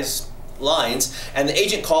the guy's lines, and the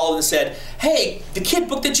agent called and said, hey, the kid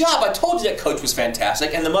booked the job. I told you that coach was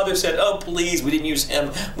fantastic. And the mother said, oh, please, we didn't use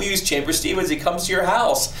him. We used Chamber Stevens. He comes to your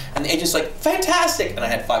house. And the agent's like, fantastic. And I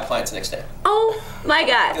had 5 clients the next day. Oh, my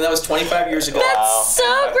God. And that was 25 years ago. That's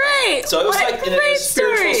so great. So it was what like, in a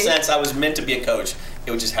spiritual sense, I was meant to be a coach.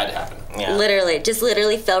 It just had to happen. Yeah.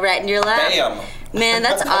 Literally fell right in your lap. Bam. Man,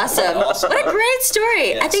 that's awesome. What a great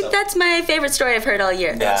story. Yeah, I think that's my favorite story I've heard all year.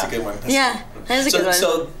 Yeah, that's a good one. That is a good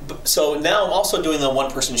one. So now I'm also doing the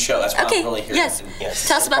one-person show. That's why I'm really here. Yes.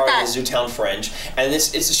 Tell us about that. Part of the Zootown Fringe, and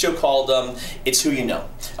it's a show called It's Who You Know.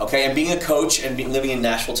 Okay, and being a coach and living in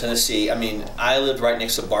Nashville, Tennessee. I mean, I lived right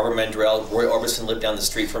next to Barbara Mandrell. Roy Orbison lived down the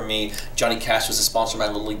street from me. Johnny Cash was the sponsor of my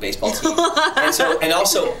Little League baseball team. and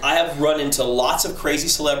also I have run into lots of crazy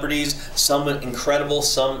celebrities. Some incredible,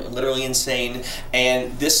 some literally insane.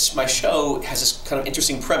 And my show has this kind of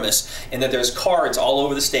interesting premise in that there's cards all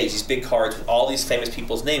over the stage. These big cards with all these famous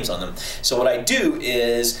people's names on them. So what I do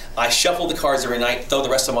is I shuffle the cards every night, throw the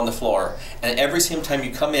rest of them on the floor, and every single time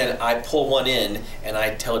you come in, I pull one in and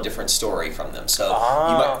I tell a different story from them. So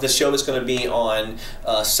the show is going to be on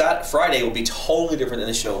Friday will be totally different than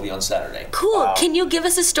the show will be on Saturday. Cool. Can you give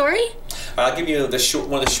us a story? I'll give you one of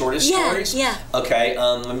the shortest stories. Yeah. Okay.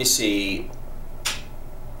 Let me see.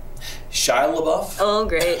 Shia LaBeouf. Oh,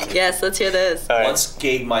 great. Yes, let's hear this. Once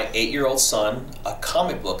gave my 8-year-old son a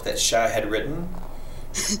comic book that Shia had written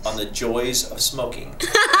on the joys of smoking.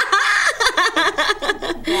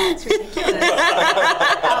 That's ridiculous.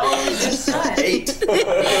 How old is your son? 8.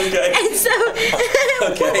 Okay. And so,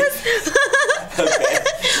 Okay.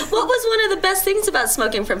 what was one of the best things about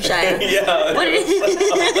smoking from Shia? Yeah. What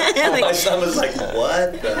did My son was like,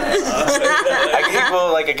 what the?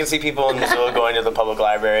 I can see people in Missoula going to the public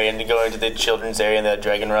library and going to the children's area in the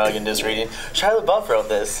Dragon Rug and just reading. Shia LaBeouf wrote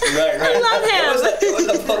this. Right. I love him. It was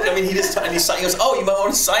a book. I mean, he goes, oh, you might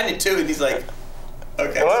want to sign it too. And he's like,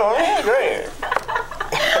 okay. Well, yeah, great.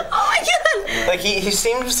 Oh my god! Like he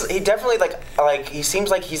definitely he seems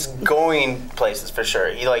like he's going places for sure.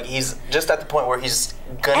 He's just at the point where he's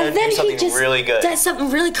gonna And then do something he just really good. does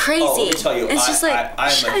something really crazy. Oh, let me tell you, It's just like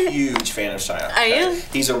I'm a huge fan of Shia. Are you?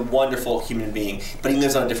 He's a wonderful human being, but he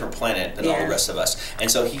lives on a different planet than all Yeah. the rest of us.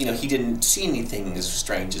 And so he didn't see anything as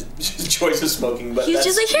strange as his choice of smoking. But He's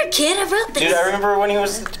just like, here, kid, I wrote this. Dude, I remember when he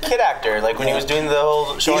was a kid actor, like when he was doing the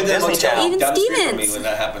whole show on Disney Channel. Even down the street from me Stevens. when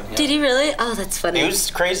that happened. Yeah. Did he really? Oh, that's funny. He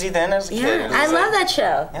was crazy then as a kid. Yeah, I love that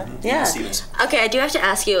show. Yeah. Stevens. Okay, I do have to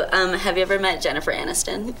ask you, have you ever met Jennifer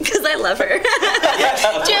Aniston? Because I love her.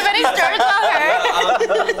 Yeah, Do you have any stories about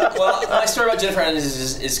her? Well, my story about Jennifer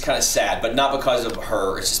Aniston is kind of sad, but not because of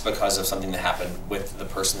her. It's just because of something that happened with the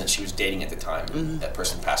person that she was dating at the time. Mm-hmm. That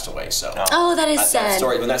person passed away. So. Oh, that is sad.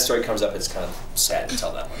 When that story comes up, it's kind of sad to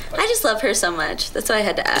tell that one. But I just love her so much. That's why I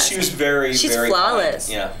had to ask. she was very, She's very flawless.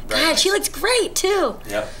 kind. Yeah. Very God, nice. she looks great too.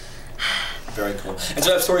 Yep. Very cool. And so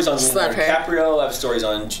I have stories on Just Leonardo love her. DiCaprio, I have stories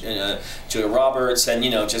on Julia Roberts, and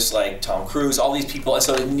just like Tom Cruise, all these people. And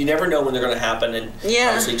so you never know when they're going to happen. And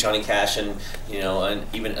obviously Johnny Cash, and and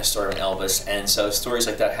even a story on Elvis. And so stories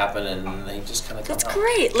like that happen, and they just kind of come out. That's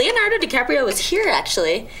great. Leonardo DiCaprio was here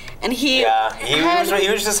actually, and he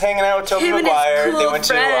he was just hanging out with Tobey him Maguire. and his cool They went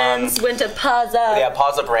friends went to Paws Up. Yeah,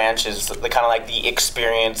 Paws Up Ranch is the kind of like the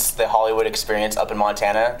experience, the Hollywood experience up in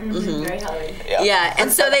Montana. Mm-hmm. Very Hollywood. Yeah,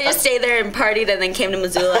 and so they just stayed there and partied, and then came to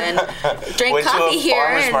Missoula and drank Went to coffee a here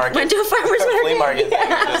farmer's and market. went to a farmer's market. Flea market.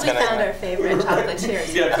 Yeah. We found our favorite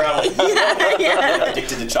chocolatiers. Yeah, probably. Yeah.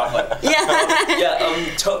 Addicted to chocolate. Yeah.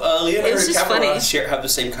 Leonardo It was just funny. DiCaprio and I have the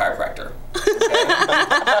same chiropractor. Okay?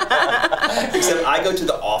 Except I go to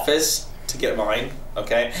the office to get mine,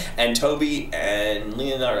 okay? And Toby and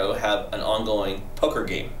Leonardo have an ongoing poker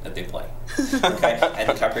game that they play, okay? And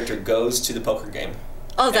the chiropractor goes to the poker game.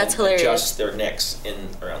 Oh, that's and hilarious. adjusts their necks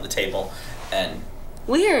around the table, and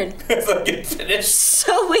weird. if I get finished.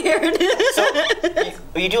 So weird. So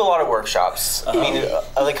you do a lot of workshops. I mean,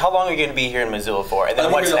 like how long are you going to be here in Missoula for? And then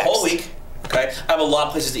I'm what's here the next? whole week. Okay, I have a lot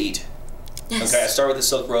of places to eat. Yes. Okay, I started with the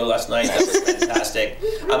Silk Road last night. That was fantastic.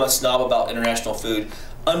 I'm a snob about international food.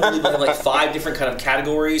 Unbelievable. I have like 5 different kind of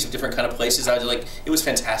categories of different kind of places. I was like, it was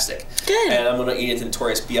fantastic. Good. And I'm gonna eat at the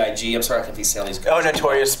Notorious B.I.G. I'm sorry I can't be saying these guys. Oh,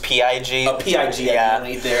 Notorious P.I.G. Oh, P.I.G. Yeah, I'm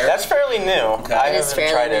gonna eat there. that's fairly new. Okay. I It is haven't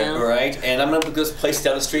fairly tried new. it. Right, and I'm gonna put this place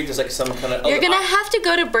down the street. There's like some kind of. You're gonna have to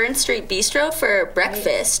go to Burn Street Bistro for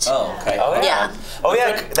breakfast. Oh, okay. Oh yeah. Yeah. Oh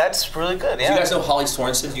yeah, that's really good. Do Yeah. you guys know Holly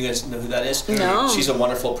Sorensen? Do you guys know who that is? No. She's a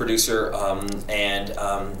wonderful producer,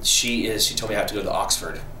 and she told me I have to go to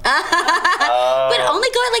Oxford. But only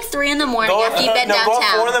go at like 3 in the morning after you've been no, downtown. go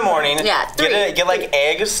at 4 in the morning. Yeah, 3. Get like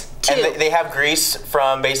eggs. 2. And they have grease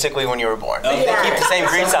from basically when you were born. Oh, They keep the same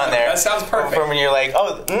grease on there. That sounds perfect. From when you're like,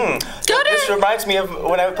 this reminds me of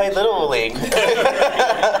when I played Little League. Go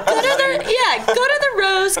to the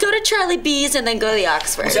Rose, go to Charlie B's, and then go to the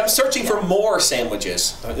Oxford. See, I'm searching for more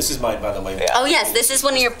sandwiches. This is mine, by the way. Oh yes, this is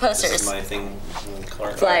one of your This posters. is my thing.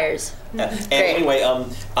 Flyers. Yeah. And Great. anyway,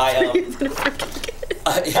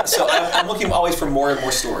 so I'm looking always for more and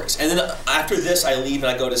more stories. And then after this, I leave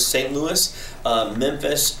and I go to St. Louis,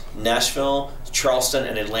 Memphis, Nashville, Charleston,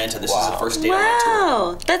 and Atlanta. This is the first day of my tour.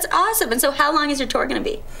 Wow, that's awesome. And so, how long is your tour going to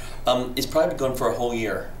be? It's probably going for a whole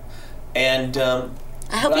year. And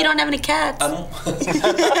I hope you don't have any cats.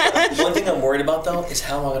 one thing I'm worried about though is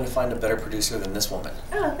how am I going to find a better producer than this woman?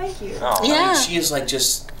 Oh, thank you. I Yeah. mean, she is like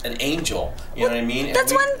just an angel. You know what I mean?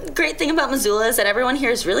 That's one great thing about Missoula is that everyone here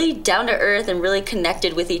is really down to earth and really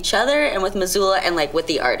connected with each other and with Missoula and like with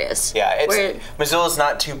the artists. Yeah, We're- Missoula's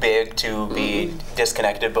not too big to be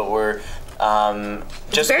disconnected, but we're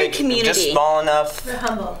just very big, community. just small enough. We're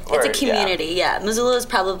humble. It's a community, yeah. Missoula is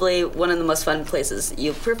probably one of the most fun places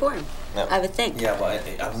you perform, I would think. Yeah, but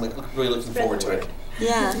I'm really looking forward to it.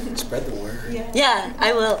 Yeah. Spread the word. Yeah,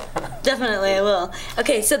 I will. Definitely, I will.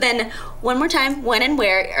 Okay, so then one more time, when and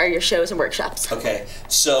where are your shows and workshops? Okay,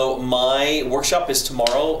 so my workshop is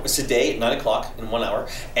tomorrow. It's today at 9 o'clock in 1 hour,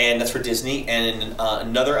 and that's for Disney. And in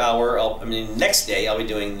another hour, next day, I'll be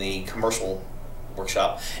doing the commercial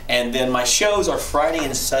workshop. And then my shows are Friday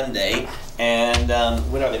and Sunday. And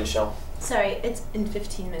when are they, Michelle? Sorry, it's in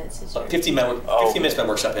 15 minutes. 15 minutes my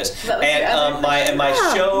workshop is. And my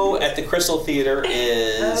show at the Crystal Theater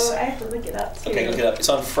is... Oh, I have to look it up too. Okay, look it up. It's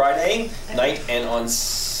on Friday night and on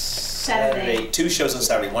Saturday. 2 shows on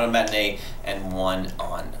Saturday, 1 on matinee and 1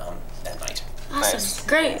 on at night. Awesome. Nice.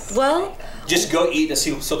 Great. Well, just go eat the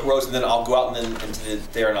Silk Rose, and then I'll go out into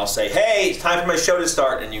there and I'll say, hey, it's time for my show to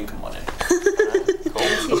start, and you can come on in.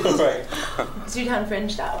 Cool. Right.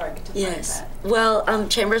 ZootownFringe.org to yes. find that. Well,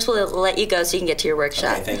 Chambers will let you go so you can get to your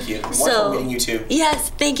workshop. Okay, thank you. So, wonderful meeting you too. Yes,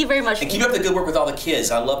 thank you very much. And keep up the good work with all the kids.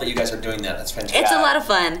 I love that you guys are doing that. That's fantastic. It's a lot of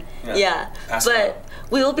fun. Yeah. But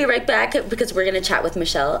we will be right back because we're going to chat with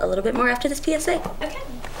Michelle a little bit more after this PSA. Okay.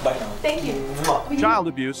 Bye. Thank you. Child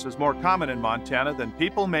abuse is more common in Montana than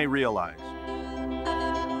people may realize.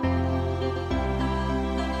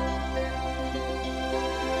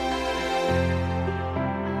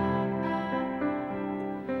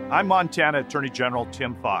 I'm Montana Attorney General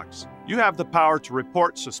Tim Fox. You have the power to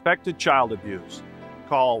report suspected child abuse.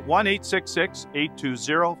 Call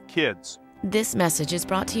 1-866-820-KIDS. This message is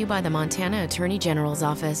brought to you by the Montana Attorney General's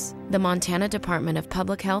Office, the Montana Department of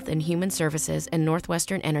Public Health and Human Services, and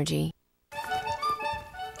Northwestern Energy.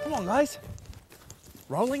 Come on, guys.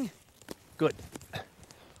 Rolling? Good.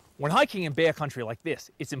 When hiking in bear country like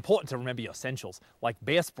this, it's important to remember your essentials, like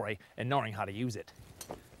bear spray and knowing how to use it.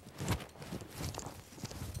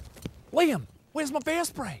 Liam, where's my bear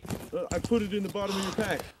spray? I put it in the bottom of your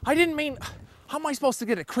pack. I didn't mean... How am I supposed to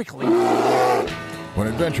get it quickly? When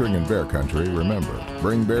adventuring in bear country, remember,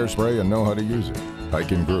 bring bear spray and know how to use it.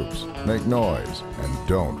 Hike in groups, make noise, and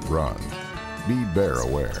don't run. Be bear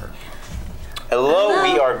aware. Hello,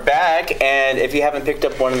 we are back, and if you haven't picked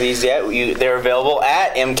up one of these yet, they're available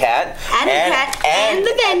at MCAT and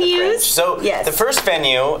the venues. So the first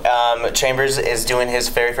venue, Chambers is doing his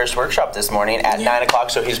very first workshop this morning at 9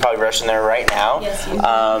 o'clock, so he's probably rushing there right now. Yes,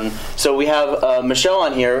 so we have Michelle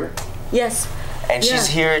on here. Yes. And she's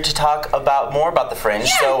here to talk more about the Fringe.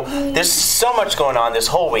 Yeah. So there's so much going on this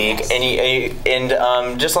whole week, and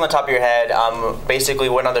just on the top of your head, basically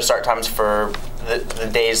when are the start times for the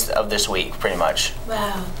days of this week, pretty much?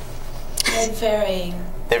 Wow, they're varying.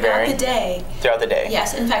 They're varying? Throughout the day. Throughout the day.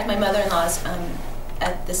 Yes, in fact, my mother-in-law's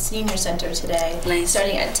at the senior center today,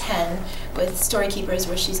 starting at 10 with Story Keepers,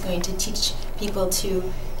 where she's going to teach people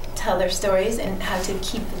to tell their stories and how to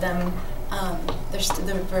keep them.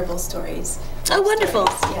 Their verbal stories. Oh, wonderful!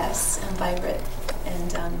 Yes, and vibrant, and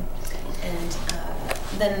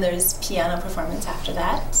then there's piano performance after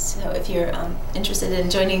that. So if you're interested in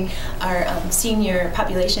joining our senior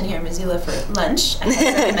population here in Missoula for lunch, I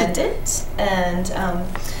highly recommend it. And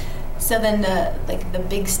so then the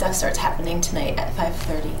big stuff starts happening tonight at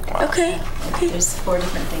 5:30. Wow. Okay. There's 4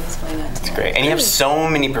 different things going on tonight. That's great. And you have so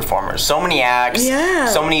many performers, so many acts,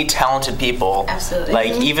 so many talented people. Absolutely.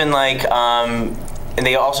 Like even like and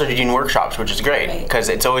they also do doing workshops, which is great because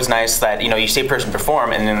it's always nice that you see a person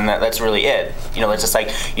perform and then that's really it. It's just like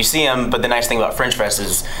you see them. But the nice thing about Fringe Fest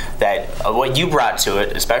is that what you brought to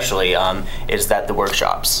it, especially, is that the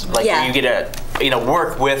workshops. Like you get to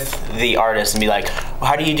work with the artist and be like, well,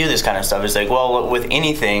 how do you do this kind of stuff? It's like, well, with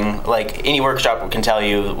anything, like any workshop can tell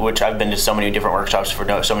you, which I've been to so many different workshops for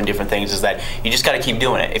so many different things, is that you just got to keep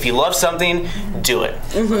doing it. If you love something, do it.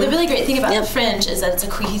 Well, the really great thing about the Fringe is that it's a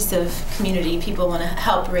cohesive community. People want to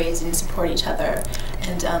help raise and support each other,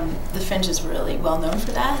 and the Fringe is really well known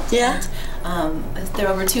for that. Yeah. And, there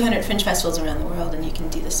are over 200 Fringe festivals around the world, and you can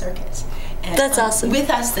do the circuit. And, that's awesome. With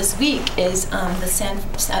us this week is the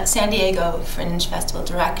San Diego Fringe Festival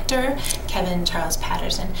director, Kevin Charles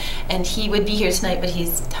Patterson, and he would be here tonight, but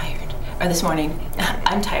he's tired. Or this morning.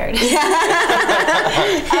 I'm tired.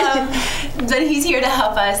 But he's here to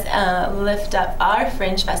help us lift up our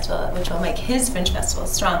Fringe Festival, which will make his Fringe Festival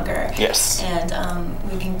stronger. Yes. And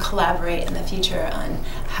we can collaborate in the future on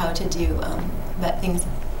how to do things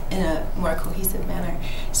in a more cohesive manner.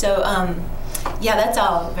 So, that's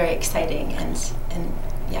all very exciting, and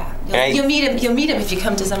you'll meet him. You'll meet him if you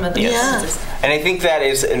come to some of the places. And I think that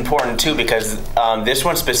is important too because this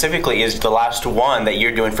one specifically is the last one that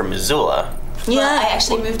you're doing for Missoula. Well, I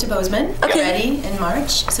actually moved to Bozeman already in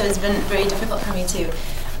March, so it's been very difficult for me to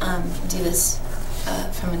do this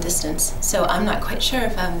from a distance. So I'm not quite sure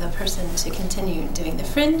if I'm the person to continue doing the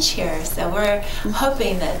Fringe here. So we're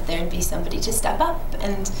hoping that there'd be somebody to step up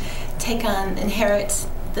and inherit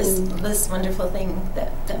this wonderful thing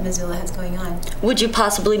that Missoula has going on. Would you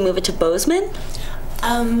possibly move it to Bozeman?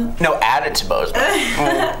 No, add it to Bozeman.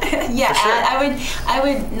 I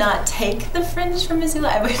would not take the Fringe from Missoula.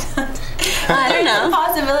 I would not. I don't know. The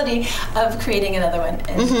possibility of creating another one,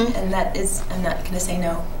 and that is, I'm not going to say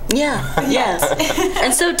no. Yeah, yes.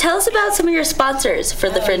 And so tell us about some of your sponsors for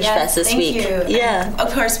the Fringe Fest this week. Thank you. Yeah. And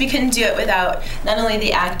of course, we couldn't do it without not only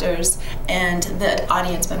the actors and the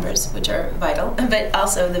audience members, which are vital, but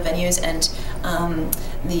also the venues and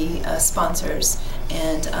the sponsors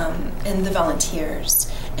and the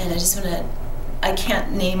volunteers. And I just want to, I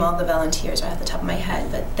can't name all the volunteers right off the top of my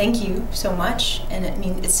head, but thank you so much, and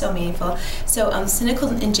it's so meaningful. So Cynical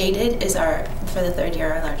and Jaded is for the third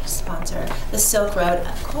year, our largest sponsor. The Silk Road,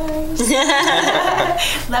 of course.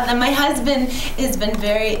 Love them. My husband has been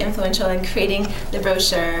very influential in creating the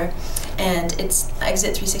brochure, and it's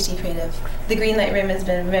Exit 360 Creative. The Green Light Room has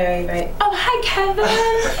been very, very. Oh, hi, Kevin.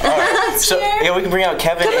 So yeah, we can bring out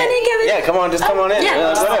Kevin. Come on in, Kevin. Yeah, come on, just come on in.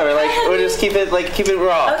 Yeah. Whatever. Like, we'll just keep it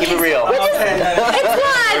raw, Okay, keep it real. It's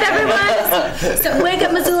live, everyone. So Wake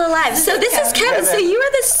Up Missoula Live. So this is Kevin. So you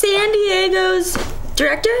are the San Diego's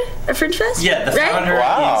director of Fringe Fest? Yeah, the founder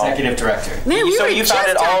and the executive director. Man, we so were you just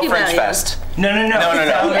founded all talking Fringe about Fest? No. No.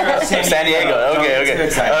 San Diego. Okay. Too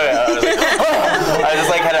excited. I just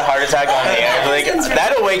like had a heart attack on the air. Like,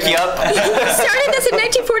 that'll wake you up. You started this in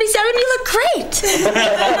 1947. You look great.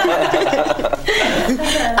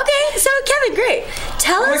 Okay, so Kevin, great.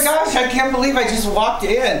 Tell us. Oh my gosh, I can't believe I just walked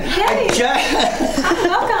in. Yay.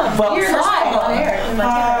 Welcome. Well, You're first live of all, on air.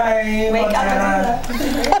 Hi, Wake Up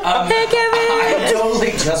Missoula. Hey, Kevin. I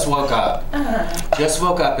totally just woke up. Just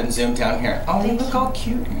woke up in Zootown here. Oh, look how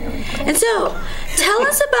cute. And so, tell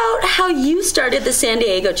us about how you started the San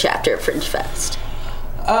Diego chapter of Fringe Fest.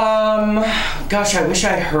 Gosh, I wish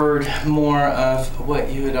I heard more of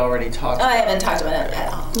what you had already talked about. I haven't talked about it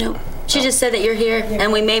at all. No. She just said that you're here,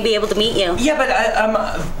 and we may be able to meet you. Yeah, but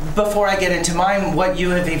before I get into mine, what you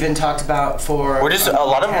have even talked about for... We're just, a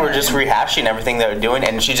lot of them were just rehashing everything they were doing,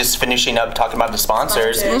 and she's just finishing up talking about the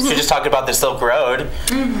sponsors. Mm-hmm. She just talked about the Silk Road.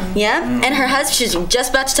 Mm-hmm. Yeah, and her husband, she's just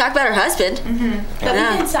about to talk about her husband. But we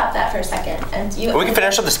can stop that for a second. And we can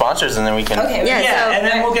finish up the sponsors, and then we can... Okay, yeah, and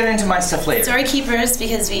then we'll get into my stuff later. Story Keepers,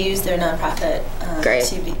 because we use their nonprofit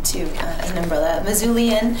to an umbrella.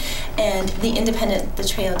 Missoulian and the Independent, the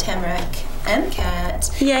Trail Tamarack, MCAT,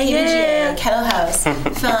 KBGA, Kettle House,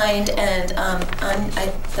 Find, and on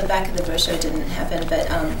the back of the brochure didn't happen, but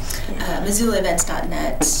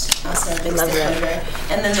MissoulaEvents.net, also a big stakeholder.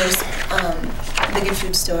 And then there's the Good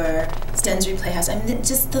Food Store, Stensry Playhouse. I mean,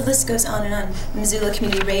 just the list goes on and on. Missoula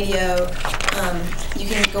Community Radio. You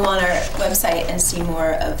can go on our website and see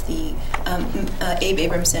more of the Abe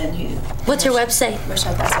Abramson. What's your website?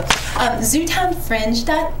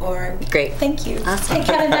 Zootownfringe.org. Great. Thank you. Awesome. Hey,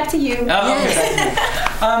 Kevin, back to you.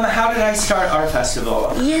 How did I start our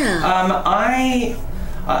festival? Yeah.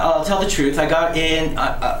 I'll tell the truth. I got in.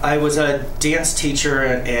 I was a dance teacher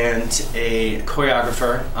and a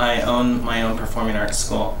choreographer. I own my own performing arts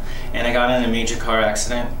school, and I got in a major car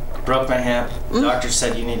accident. Broke my hip. The doctor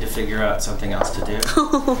said you need to figure out something else to do.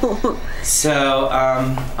 So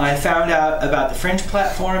I found out about the Fringe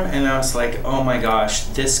platform, and I was like, oh my gosh,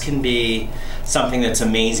 this can be something that's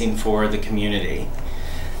amazing for the community.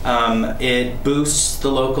 It boosts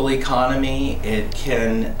the local economy. It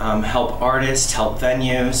can help artists, help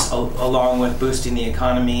venues, along with boosting the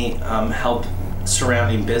economy, help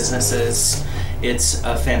surrounding businesses. It's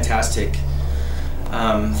a fantastic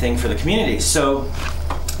thing for the community. So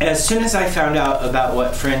as soon as I found out about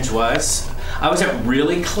what Fringe was, I wasn't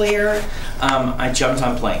really clear. I jumped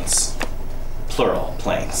on planes. Plural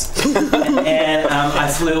planes. And I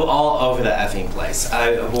flew all over the effing place.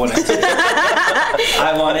 I wanted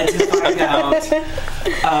to find out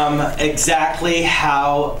exactly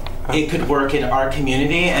how it could work in our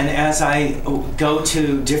community. And as I go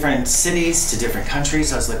to different cities, to different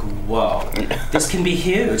countries, I was like, whoa, this can be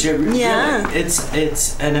huge. It really,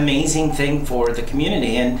 it's an amazing thing for the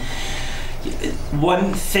community. And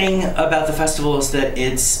one thing about the festival is that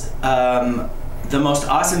it's the most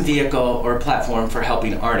awesome vehicle or platform for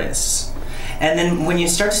helping artists. And then when you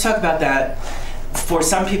start to talk about that, for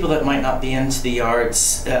some people that might not be into the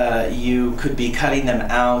arts, you could be cutting them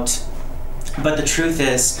out. But the truth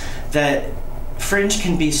is that Fringe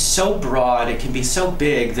can be so broad, it can be so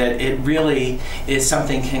big, that it really is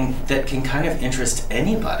something that can kind of interest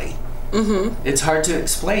anybody. It's hard to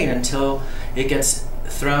explain until it gets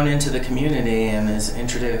thrown into the community and is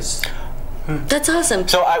introduced. That's awesome.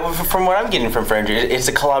 So from what I'm getting from Fringe, it's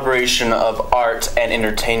a collaboration of art and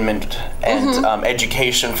entertainment and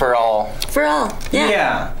education for all. For all,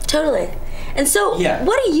 yeah. Totally. And so,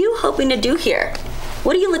 what are you hoping to do here?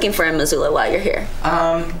 What are you looking for in Missoula while you're here?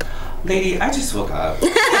 Lady, I just woke up.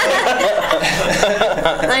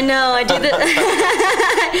 I know, I do that.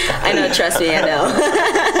 I know, trust me, I know.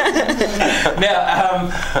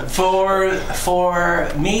 For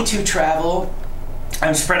me to travel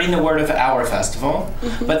I'm spreading the word of our festival,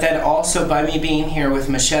 but then also by me being here with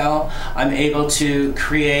Michelle, I'm able to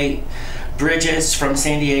create bridges from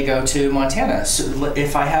San Diego to Montana. So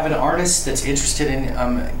if I have an artist that's interested in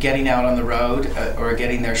getting out on the road or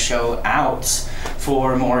getting their show out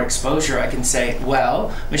for more exposure, I can say,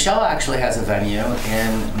 well, Michelle actually has a venue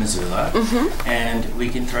in Missoula, and we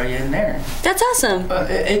can throw you in there. That's awesome.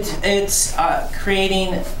 It's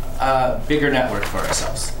creating a bigger network for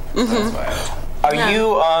ourselves. That's why Are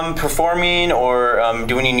you performing or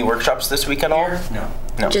doing any workshops this week at all? No.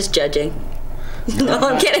 Just judging. No,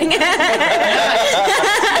 I'm kidding. Kevin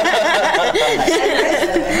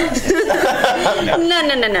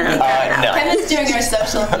is doing our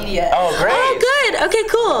social media. Oh, great. Oh, good. Okay,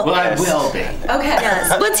 cool. Well, I will be. Okay.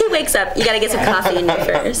 Yes. Once he wakes up, you gotta get some coffee in you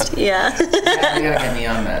first. Yeah. You gotta get me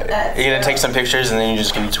on that. You're gonna take some pictures and then you're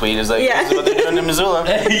just gonna tweet. It's like, this is what they're doing in Missoula.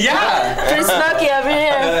 Yeah. Pretty smoky over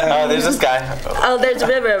here. Oh, there's this guy. Oh, there's a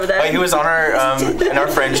river over there. He was on our in our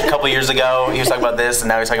Fringe a couple years ago. He was talking about this, and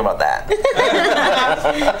now he's talking about that.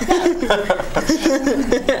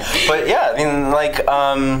 But yeah, I mean, like,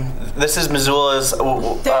 this is Missoula's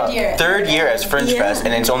third year as Fringe Fest,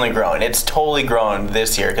 and it's only grown. It's totally grown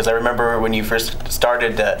this year, because I remember when you first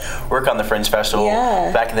started to work on the Fringe Festival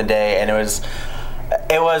back in the day, and it was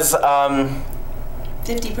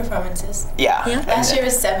 50 performances. Yeah. Last year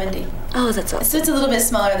was 70. Oh, that's awesome. So it's a little bit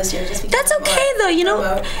smaller this year, just because. That's okay though. You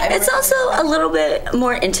know, it's also a little bit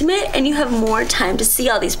more intimate, and you have more time to see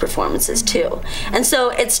all these performances too. And so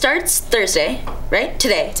it starts Thursday, right?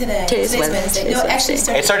 Today's Wednesday. No, actually,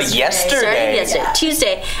 it started yesterday.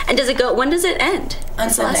 Tuesday. And does it go? When does it end? On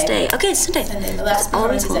Sunday. Last day. Okay, Sunday. The last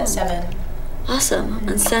performance is at 7. Awesome.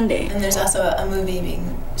 On Sunday. And there's also a movie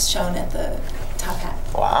being shown at the Top Hat.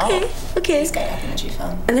 Wow. Okay. Sky documentary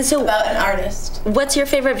film. And then so about an artist. What's your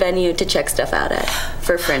favorite venue to check stuff out at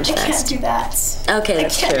for Fringe Fest? I can't do that. Okay,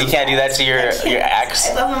 that's true. You can't do that to your ex.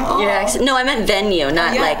 I love them all. Your ex? No, I meant venue,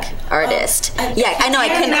 not like artist. I know. I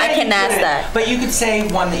can ask that. But you could say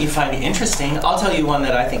one that you find interesting. I'll tell you one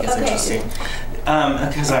that I think is interesting.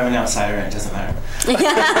 Because I'm an outsider and it doesn't matter.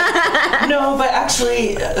 No, but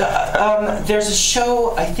actually, there's a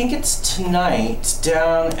show, I think it's tonight,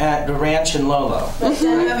 down at the ranch in Lolo.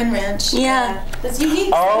 Down Ranch. Yeah. That's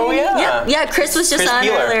unique. Oh, yeah. Yeah, Chris was just on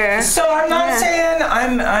earlier. So I'm not saying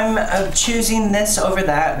I'm choosing this over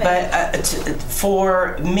that, but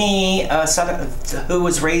for me, who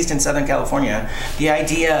was raised in Southern California, the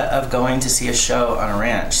idea of going to see a show on a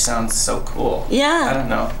ranch sounds so cool. Yeah. I don't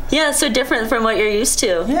know. Yeah, so different from what you're used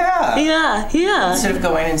to. Yeah. Yeah. Instead of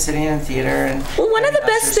going and sitting in theater and. Well, one of the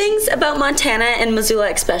best things about Montana and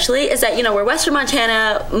Missoula especially is that, we're Western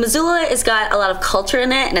Montana. Missoula has got a lot of culture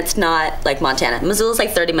in it, and it's not like Montana. Missoula's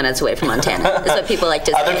like 30 minutes away from Montana, is what people like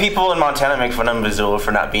to say. Other people in Montana make fun of Missoula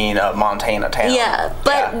for not being a Montana town. Yeah,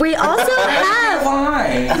 but we also have.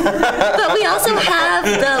 Why? But we also have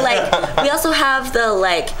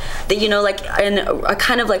a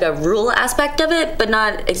kind of like a rural aspect of it, but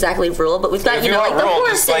not exactly rural. But we've got the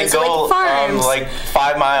horses, just go, farms,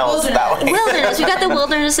 5 miles that way. Wilderness. We got the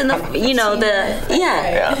wilderness and the I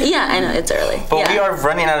know it's early. But we are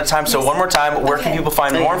running out of time, so one more time, where can people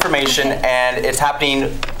find more information? And it's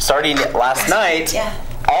happening starting last night,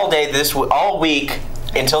 all day all week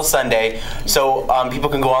until Sunday. So people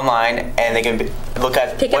can go online and they can look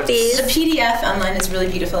at pick up these. The PDF online is really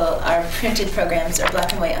beautiful. Our printed programs are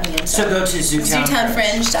black and white on the inside. So go to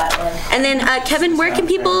Zootownfringe.org. And then Kevin, where can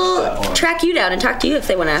people track you down and talk to you if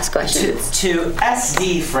they want to ask questions? To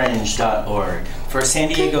sdfringe.org for San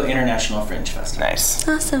Diego International Fringe Festival. Nice.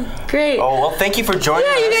 Awesome. Great. Oh, well, thank you for joining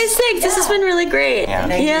us. Yeah, you guys, thanks. This has been really great. Yeah.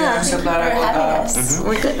 Thank you. I'm so glad I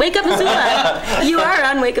woke up. Wake Up Missoula. You are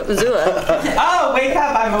on Wake Up Missoula. Oh, wake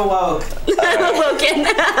up, I'm awoke. I'm awoken.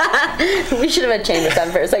 We should have had changed this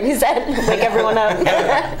on first, like you said. Wake everyone up.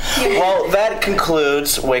 Well, that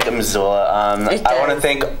concludes Wake Up Missoula. I want to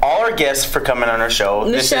thank all our guests for coming on our show.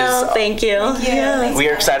 Michelle, thank you. Yeah. We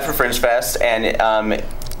are excited for Fringe Fest, and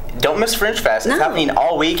don't miss Fringe Fest. It's happening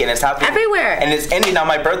all week, and it's happening everywhere. And it's ending on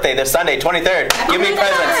my birthday this Sunday, 23rd. Give me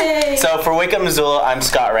presents. So for Wake Up Missoula, I'm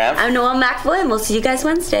Scott Ramp. I'm Noelle McAvoy, and we'll see you guys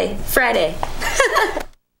Friday.